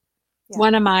this. Yeah.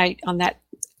 One of my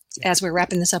as we're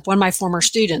wrapping this up, one of my former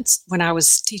students, when I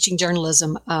was teaching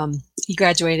journalism, he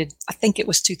graduated. I think it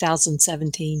was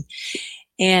 2017,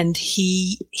 and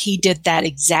he did that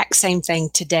exact same thing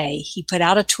today. He put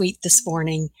out a tweet this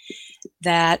morning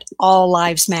that all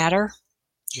lives matter,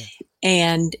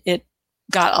 and it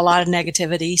got a lot of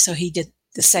negativity. So he did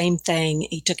the same thing.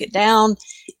 He took it down.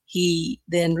 He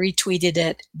then retweeted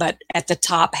it, but at the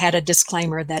top had a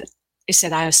disclaimer that it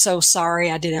said, I was so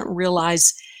sorry. I didn't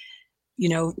realize,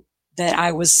 that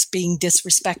I was being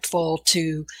disrespectful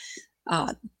to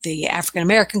the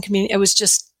African-American community. It was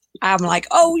just, I'm like,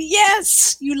 oh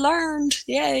yes, you learned.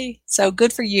 Yay. So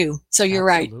good for you. So you're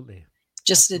Absolutely. Right.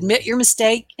 Just admit your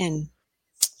mistake and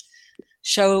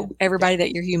show everybody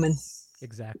that you're human.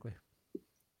 Exactly.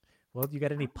 Well, you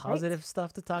got any positive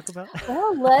stuff to talk about?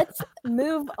 Well, let's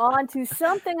move on to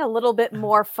something a little bit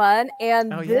more fun.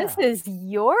 And this is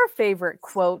your favorite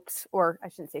quote, or I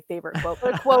shouldn't say favorite quote,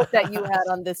 but a quote that you had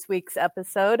on this week's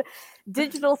episode.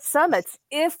 Digital summits.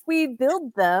 If we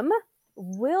build them,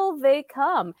 will they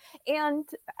come? And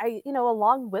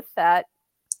along with that,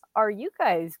 are you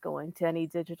guys going to any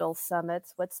digital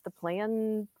summits? What's the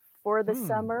plan for the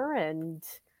summer? And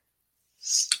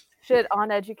should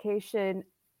On Education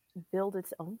build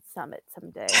its own summit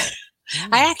someday?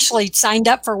 I actually signed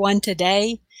up for one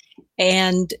today,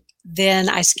 and then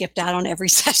I skipped out on every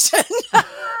session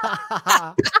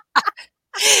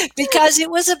because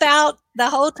it was about, the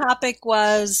whole topic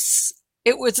was,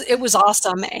 it was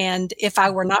awesome. And if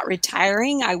I were not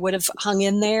retiring, I would have hung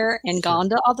in there and gone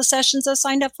to all the sessions I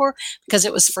signed up for because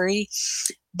it was free.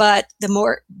 But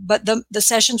the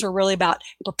sessions were really about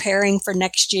preparing for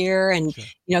next year and,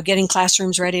 getting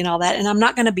classrooms ready and all that. And I'm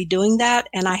not going to be doing that.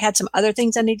 And I had some other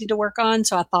things I needed to work on.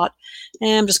 So I thought,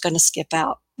 I'm just going to skip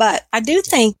out. But I do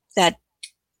think that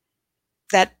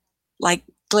like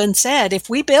Glenn said, if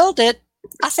we build it,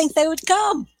 I think they would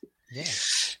come. Yeah.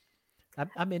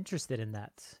 I'm interested in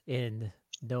that, in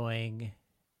knowing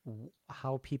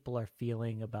how people are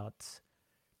feeling about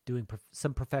doing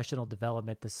some professional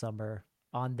development this summer,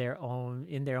 on their own,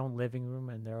 in their own living room,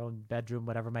 in their own bedroom,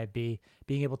 whatever it might be,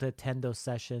 being able to attend those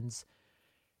sessions,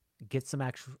 get some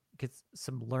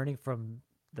learning from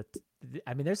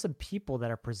I mean, there's some people that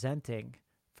are presenting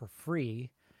for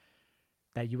free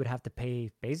that you would have to pay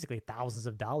basically thousands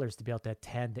of dollars to be able to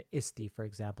attend ISTE, for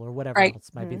example, or whatever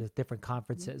else might be the different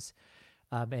conferences.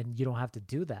 And you don't have to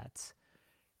do that.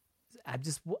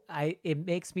 It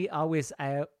makes me always,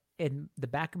 in the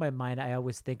back of my mind, I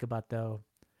always think about, though,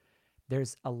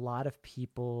 there's a lot of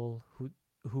people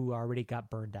who already got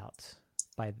burned out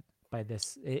by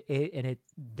this.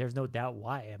 There's no doubt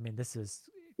why. I mean,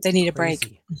 they need crazy.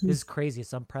 A break. This is crazy.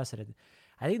 It's unprecedented.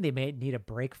 I think they may need a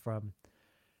break from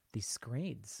these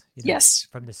screens, yes,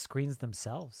 from the screens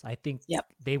themselves. I think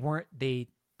they weren't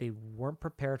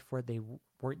prepared for it. They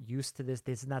weren't used to this.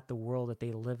 This is not the world that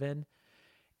they live in.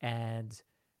 And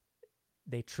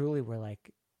they truly were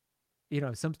like,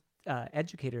 some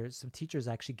educators, some teachers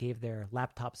actually gave their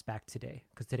laptops back today,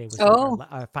 because today was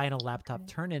our final laptop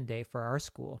turn-in day for our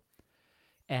school.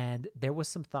 And there was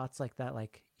some thoughts like that,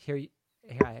 like, here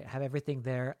I have everything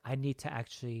there. I need to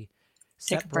actually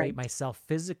separate myself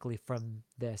physically from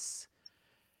this,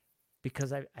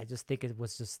 because I just think it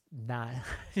was just not,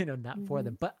 not for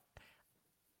them. But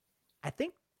I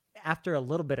think after a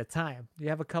little bit of time, you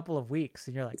have a couple of weeks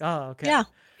and you're like, oh, okay. Yeah,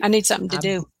 I need something to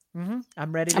do.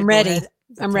 I'm ready. I'm ready.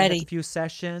 I'm ready. A few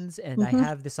sessions, and I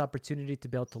have this opportunity to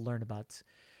be able to learn about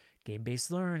game-based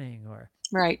learning, or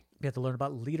you have to learn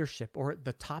about leadership, or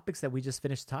the topics that we just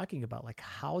finished talking about. Like,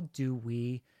 how do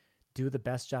we do the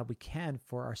best job we can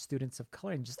for our students of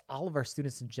color, and just all of our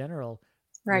students in general,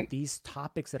 with these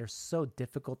topics that are so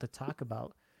difficult to talk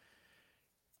about?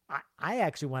 I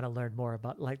actually want to learn more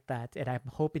about like that. And I'm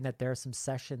hoping that there are some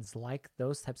sessions like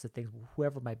those types of things,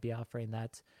 whoever might be offering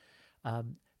that.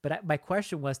 But my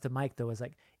question was to Mike, though, is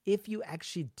like, if you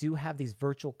actually do have these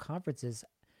virtual conferences,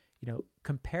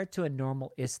 compared to a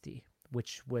normal ISTE,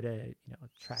 which would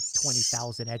attract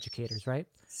 20,000 educators, right?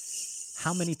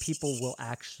 How many people will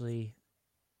actually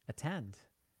attend?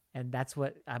 And that's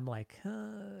what I'm like,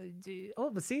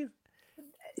 but see,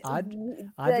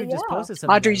 Audrey just posted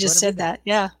something. Audrey just said that.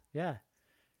 Yeah. Yeah.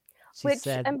 Which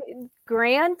said, I mean,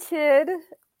 granted,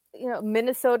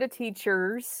 Minnesota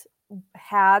teachers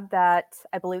had that,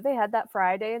 I believe they had that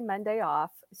Friday and Monday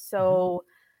off. So,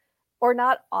 or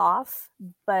not off,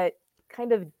 but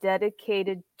kind of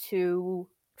dedicated to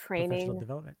training,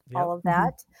 development, all of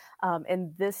that.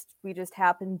 And we just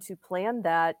happened to plan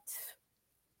that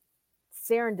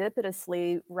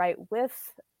serendipitously right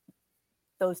with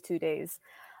those 2 days.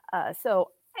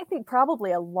 So I think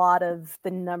probably a lot of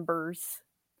the numbers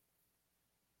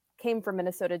came from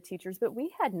Minnesota teachers, but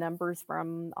we had numbers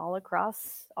from all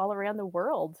around the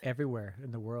world. Everywhere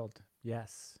in the world.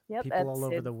 Yes. Yep, people all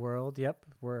over the world. Yep.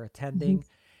 Were attending.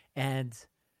 And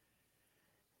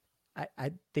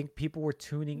I think people were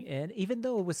tuning in, even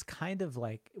though it was kind of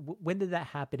like, when did that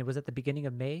happen? It was at the beginning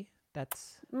of May.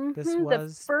 This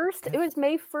was it was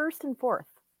May 1st and 4th.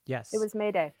 Yes. It was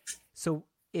May Day. So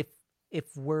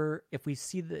if we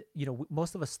see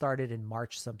most of us started in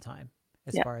March sometime,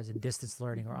 as far as in distance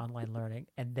learning or online learning.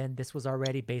 And then this was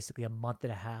already basically a month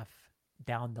and a half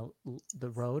down the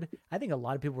road. I think a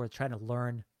lot of people were trying to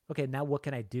learn, okay, now what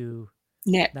can I do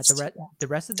next? Not the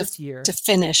rest of this year to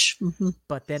finish.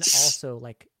 But then also,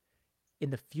 like,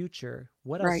 in the future,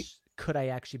 what else could I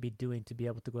actually be doing to be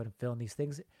able to go and fill in these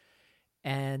things?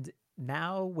 And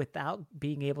now, without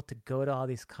being able to go to all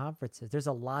these conferences, there's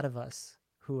a lot of us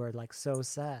who are like so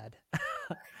sad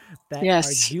that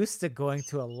are used to going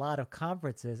to a lot of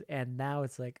conferences. And now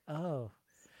it's like, oh,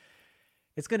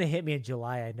 it's going to hit me in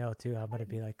July. I know too. I'm going to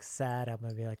be like sad. I'm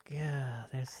going to be like, yeah,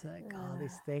 there's like all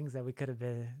these things that we could have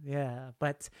been. Yeah.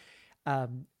 But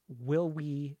will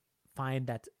we find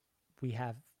that we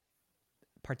have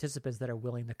participants that are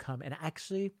willing to come? And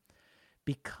actually,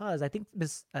 because I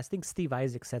think Steve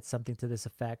Isaac said something to this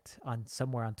effect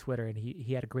somewhere on Twitter, and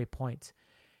he had a great point.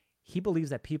 He believes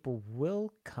that people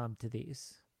will come to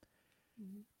these,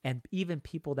 and even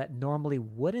people that normally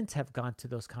wouldn't have gone to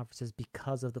those conferences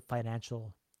because of the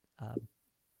financial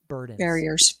burdens,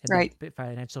 barriers, the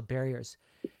financial barriers.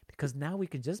 Because now we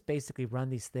can just basically run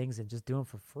these things and just do them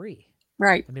for free.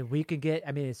 Right. I mean, we can get.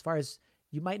 I mean, as far as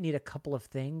you might need a couple of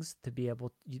things to be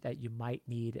able that you might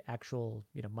need actual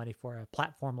money for a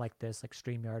platform like this, like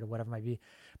StreamYard or whatever it might be,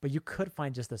 but you could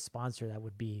find just a sponsor that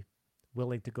would be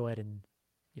willing to go ahead and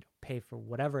pay for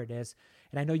whatever it is.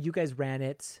 And I know you guys ran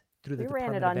it through the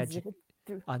Department of Education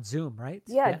on Zoom, right?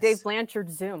 Yeah, yes. Dave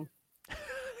Blanchard Zoom.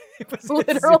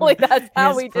 Literally, that's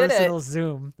how we did it. Personal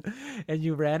Zoom, and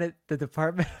you ran it. The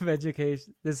Department of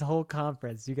Education. This whole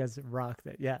conference, you guys rocked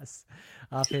it. Yes,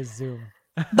 off his Zoom.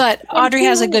 But Audrey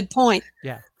has a good point.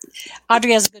 Yeah.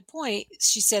 Audrey has a good point.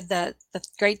 She said that the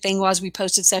great thing was we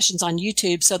posted sessions on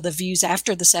YouTube, so the views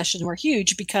after the session were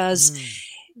huge because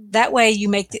that way you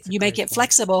make it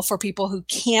flexible for people who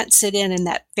can't sit in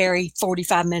that very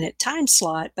 45-minute time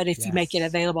slot. But if you make it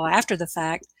available after the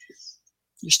fact,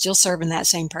 you're still serving that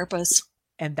same purpose.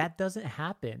 And that doesn't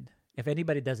happen. If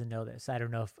anybody doesn't know this, I don't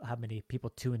know how many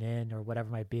people tune in or whatever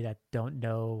it might be that don't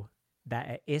know that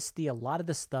at ISTE, a lot of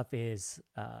the stuff is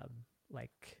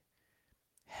like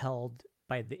held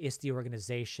by the ISTE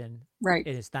organization. Right.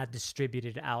 And it's not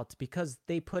distributed out because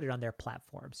they put it on their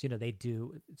platforms. You know, they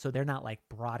do. So they're not like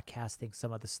broadcasting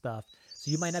some of the stuff. So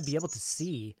you might not be able to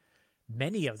see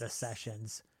many of the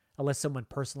sessions unless someone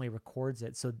personally records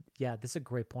it. So yeah, this is a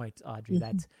great point, Audrey,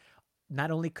 that not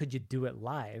only could you do it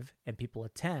live and people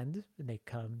attend and they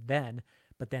come then,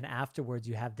 but then afterwards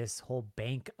you have this whole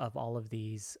bank of all of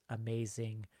these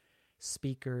amazing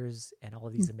speakers and all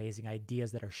of these amazing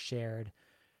ideas that are shared.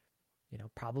 You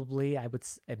know, probably I would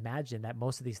imagine that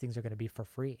most of these things are going to be for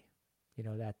free. You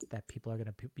know, that people are going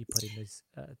to be putting these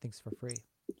things for free.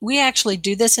 We actually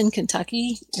do this in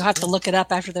Kentucky. You'll have to look it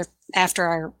up after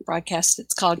our broadcast.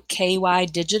 It's called KY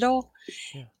Digital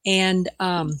and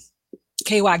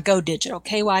KY Go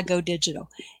Digital.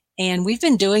 And we've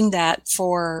been doing that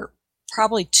for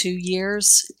probably 2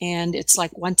 years. And it's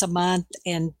like once a month.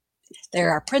 And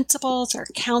there are principals or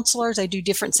counselors. They do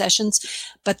different sessions,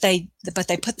 but they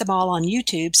put them all on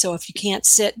YouTube. So if you can't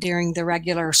sit during the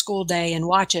regular school day and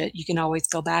watch it, you can always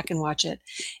go back and watch it.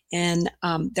 And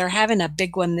they're having a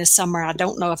big one this summer. I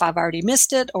don't know if I've already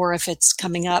missed it or if it's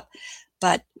coming up,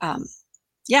 but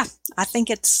yeah, I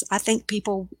think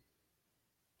people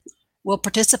will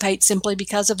participate simply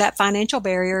because of that financial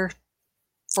barrier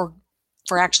for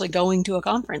actually going to a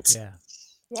conference. Yeah.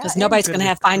 Because nobody's going to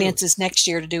have finances next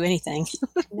year to do anything.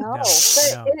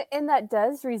 And that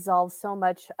does resolve so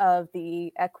much of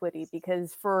the equity,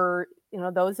 because for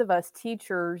those of us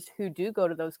teachers who do go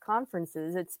to those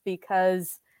conferences, it's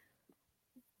because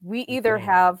we either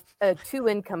have a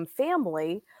 2-income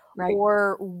family, right,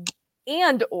 or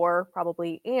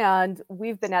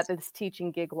we've been at this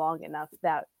teaching gig long enough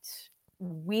that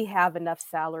we have enough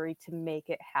salary to make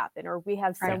it happen, or we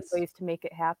have some ways to make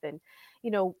it happen.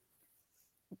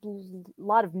 A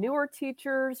lot of newer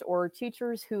teachers or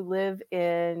teachers who live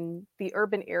in the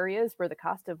urban areas where the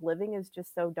cost of living is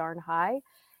just so darn high,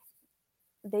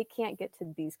 they can't get to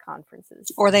these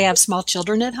conferences. Or they have small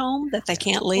children at home that they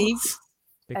can't leave.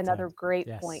 Another great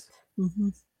point.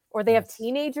 Mm-hmm. Or they have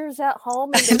teenagers at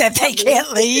home and that they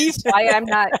can't leave. Why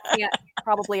can't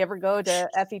probably ever go to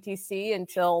FETC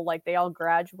until like they all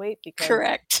graduate, because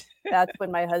correct. That's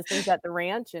when my husband's at the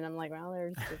ranch, and I'm like, well,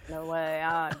 there's just no way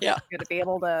I'm going to be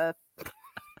able to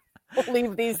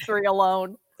leave these 3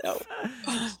 alone. No.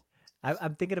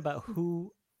 I'm thinking about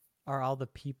who are all the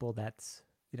people that's,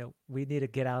 we need to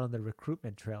get out on the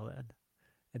recruitment trail then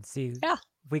and see if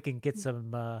we can get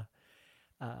some,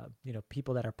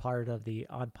 people that are part of the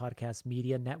On Podcast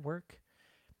Media Network.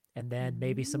 And then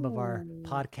maybe some of our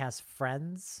podcast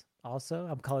friends also.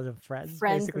 I'm calling them friends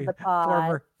basically of the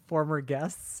pod. Former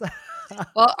guests.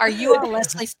 Well, are you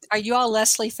all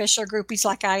Leslie Fisher groupies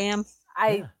like I am?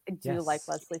 I do like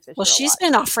Leslie Fisher. Well, she's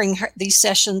been offering these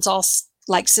sessions all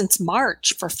like since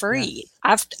March for free.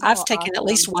 Yes. I've taken at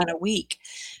least one a week.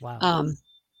 Wow.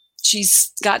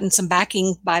 She's gotten some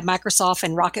backing by Microsoft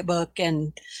and Rocketbook,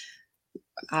 and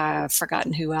I've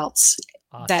forgotten who else.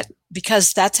 Awesome.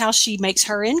 Because that's how she makes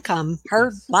her income.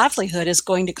 Her livelihood is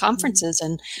going to conferences,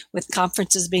 and with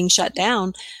conferences being shut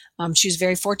down, she was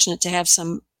very fortunate to have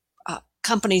some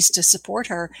companies to support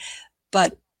her.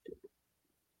 But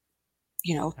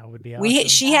that would be awesome.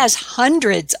 She has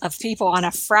hundreds of people on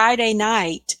a Friday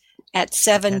night at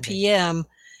 7 p.m.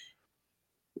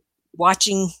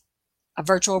 watching a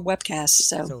virtual webcast.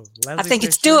 So I think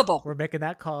it's doable. We're making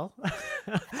that call.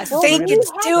 I think it's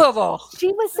doable. She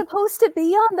was supposed to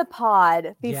be on the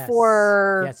pod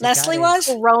before Leslie was.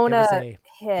 Corona hit.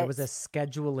 There was a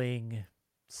scheduling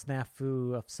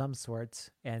snafu of some sort,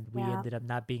 and we ended up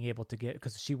not being able to get,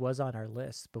 because she was on our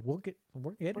list, but we're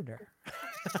getting her.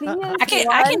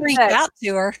 I can reach out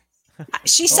to her.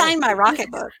 She signed my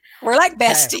Rocketbook. We're like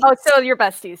besties. Oh, so you're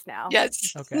besties now.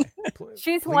 Yes. Okay.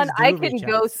 She's one I can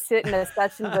go sit in a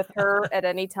session with her at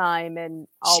any time, and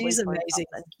always. She's amazing.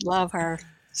 Love her.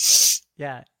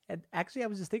 Yeah. And actually, I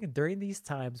was just thinking, during these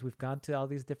times, we've gone to all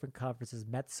these different conferences,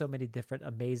 met so many different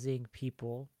amazing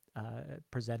people,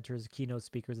 presenters, keynote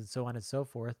speakers, and so on and so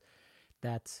forth,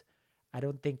 that I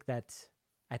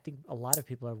think a lot of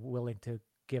people are willing to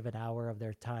give an hour of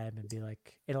their time and be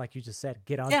like, and like you just said,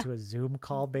 get onto a Zoom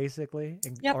call basically,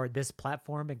 or this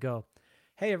platform and go,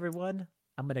 hey, everyone,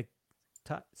 I'm going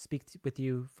to speak with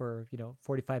you for,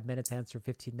 45 minutes, answer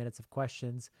 15 minutes of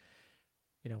questions,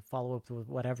 follow up with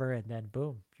whatever, and then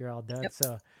boom, you're all done. Yep.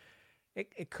 So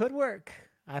it could work.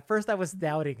 At first I was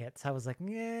doubting it. I was like,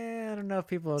 yeah, I don't know if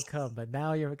people will come, but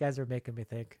now you guys are making me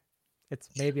think it's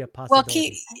maybe a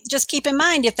possibility. Well, just keep in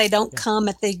mind, if they don't come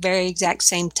at the very exact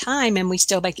same time and we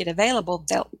still make it available,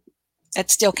 that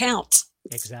still counts.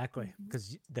 Exactly.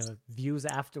 Because the views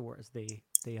afterwards, the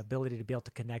ability to be able to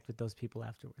connect with those people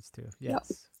afterwards too. Yes. Yep.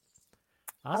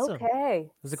 Awesome. Okay.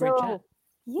 It was a great chat.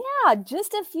 Yeah,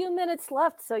 just a few minutes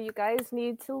left. So you guys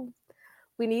we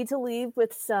need to leave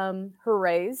with some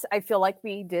hoorays. I feel like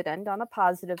we did end on a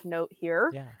positive note here.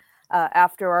 Yeah.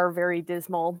 After our very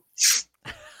dismal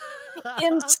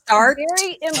start.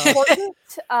 Very important.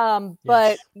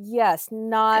 But yes,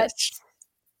 not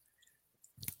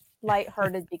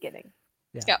lighthearted beginning.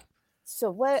 Yeah.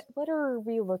 So what are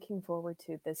we looking forward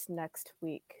to this next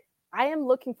week? I am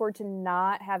looking forward to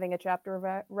not having a chapter of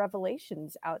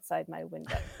Revelations outside my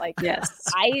window.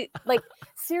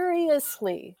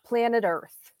 Seriously, planet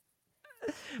Earth.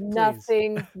 Please.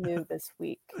 Nothing new this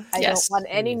week. I don't want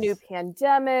any new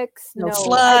pandemics. No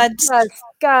floods.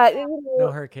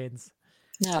 No hurricanes.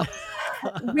 No.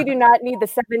 We do not need the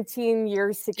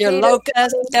 17-year security. Your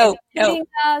locust. No.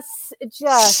 Us.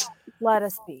 Just let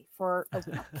us be for a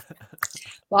week.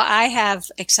 Well, I have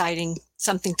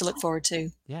something to look forward to.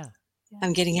 Yeah.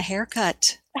 I'm getting a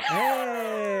haircut.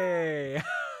 Hey.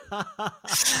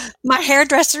 My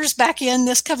hairdresser's back in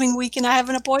this coming week and I have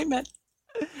an appointment.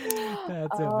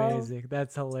 That's amazing.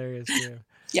 That's hilarious too.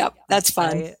 Yep, that's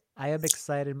fun. I am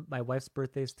excited. My wife's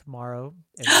birthday is tomorrow,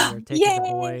 and we are taking the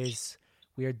boys.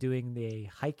 We are doing the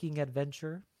hiking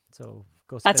adventure. So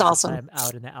go spend some time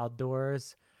out in the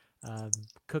outdoors,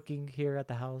 cooking here at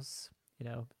the house,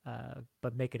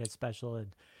 but making it special.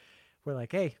 And we're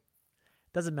like, hey,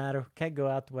 doesn't matter. Can't go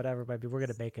out, whatever, but we're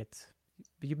gonna make it.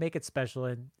 You make it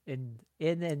special in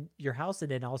your house,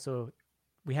 and then also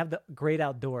we have the great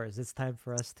outdoors. It's time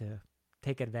for us to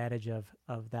take advantage of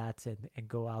that and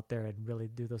go out there and really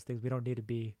do those things. We don't need to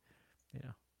be,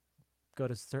 go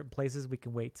to certain places. We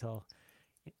can wait till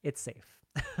it's safe.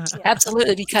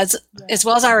 Absolutely, because as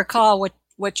well as I recall,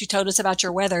 what you told us about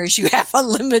your weather is you have a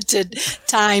limited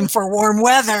time for warm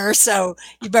weather, so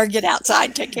you better get outside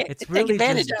and take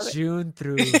advantage of it. June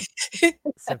through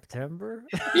September.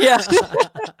 Yeah.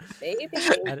 Baby.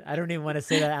 I don't even want to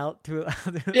say that out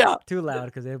too loud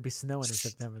because it'll be snowing in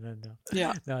September.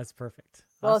 No, it's perfect.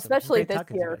 Well, awesome. Especially this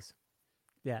year.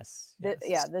 Yes.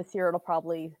 This year it'll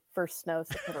probably first snow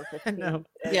September 15th.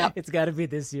 It's got to be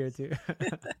this year too.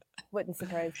 Wouldn't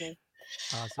surprise me.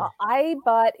 Awesome. I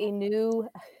bought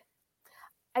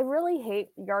I really hate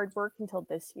yard work until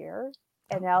this year.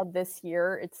 And now this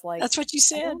year, it's like... That's what you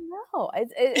said. I don't know.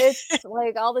 It's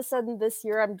like all of a sudden this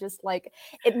year, I'm just like...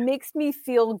 It makes me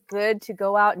feel good to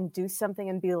go out and do something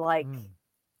and be like...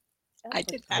 I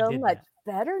did much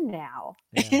better now.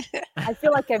 Yeah. I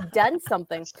feel like I've done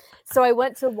something. So I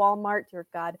went to Walmart, dear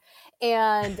God,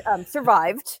 and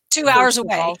survived. 2 hours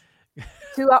away.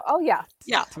 2 hours. Oh yeah.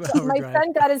 So my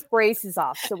son got his braces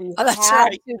off, so we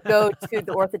had to go to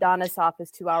the orthodontist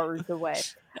office 2 hours away.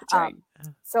 That's right.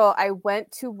 So I went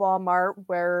to Walmart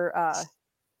where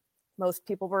most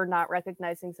people were not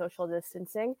recognizing social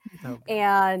distancing,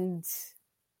 and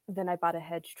then I bought a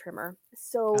hedge trimmer.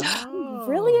 So I'm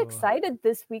really excited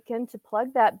this weekend to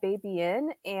plug that baby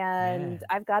in, and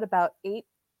I've got about 6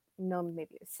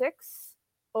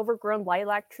 overgrown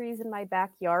lilac trees in my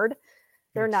backyard.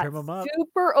 They're not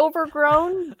super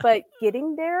overgrown, but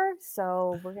getting there.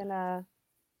 So I'm gonna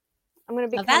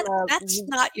become that's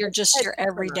not your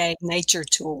everyday nature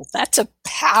tool. That's a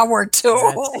power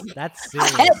tool. That's a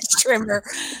hedge trimmer.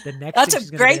 That's a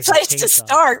great place to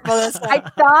start, Melissa. I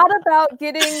thought about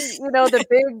getting, the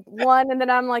big one, and then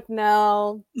I'm like,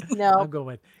 no.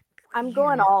 I'm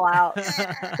going all out.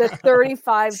 The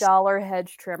 $35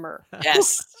 hedge trimmer.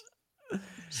 Yes.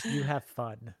 You have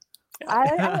fun.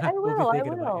 I will.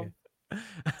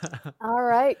 All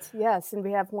right. Yes. And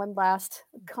we have one last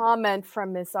comment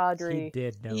from Miss Audrey. He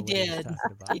did know he did.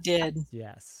 He did.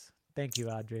 Yes. Thank you,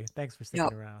 Audrey. Thanks for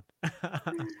sticking around.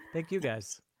 Thank you,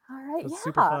 guys. All right.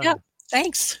 Super fun. Yeah.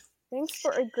 Thanks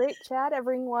for a great chat,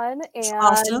 everyone. And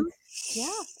awesome. Yeah.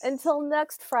 Until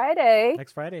next Friday.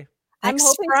 I'm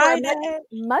hoping for a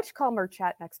much calmer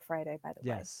chat next Friday, by the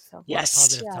way. So. Yes.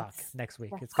 Positive talk next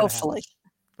week. It's hopefully.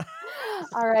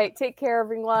 All right. Take care,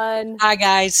 everyone. Bye,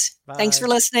 guys. Bye. Thanks for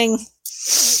listening.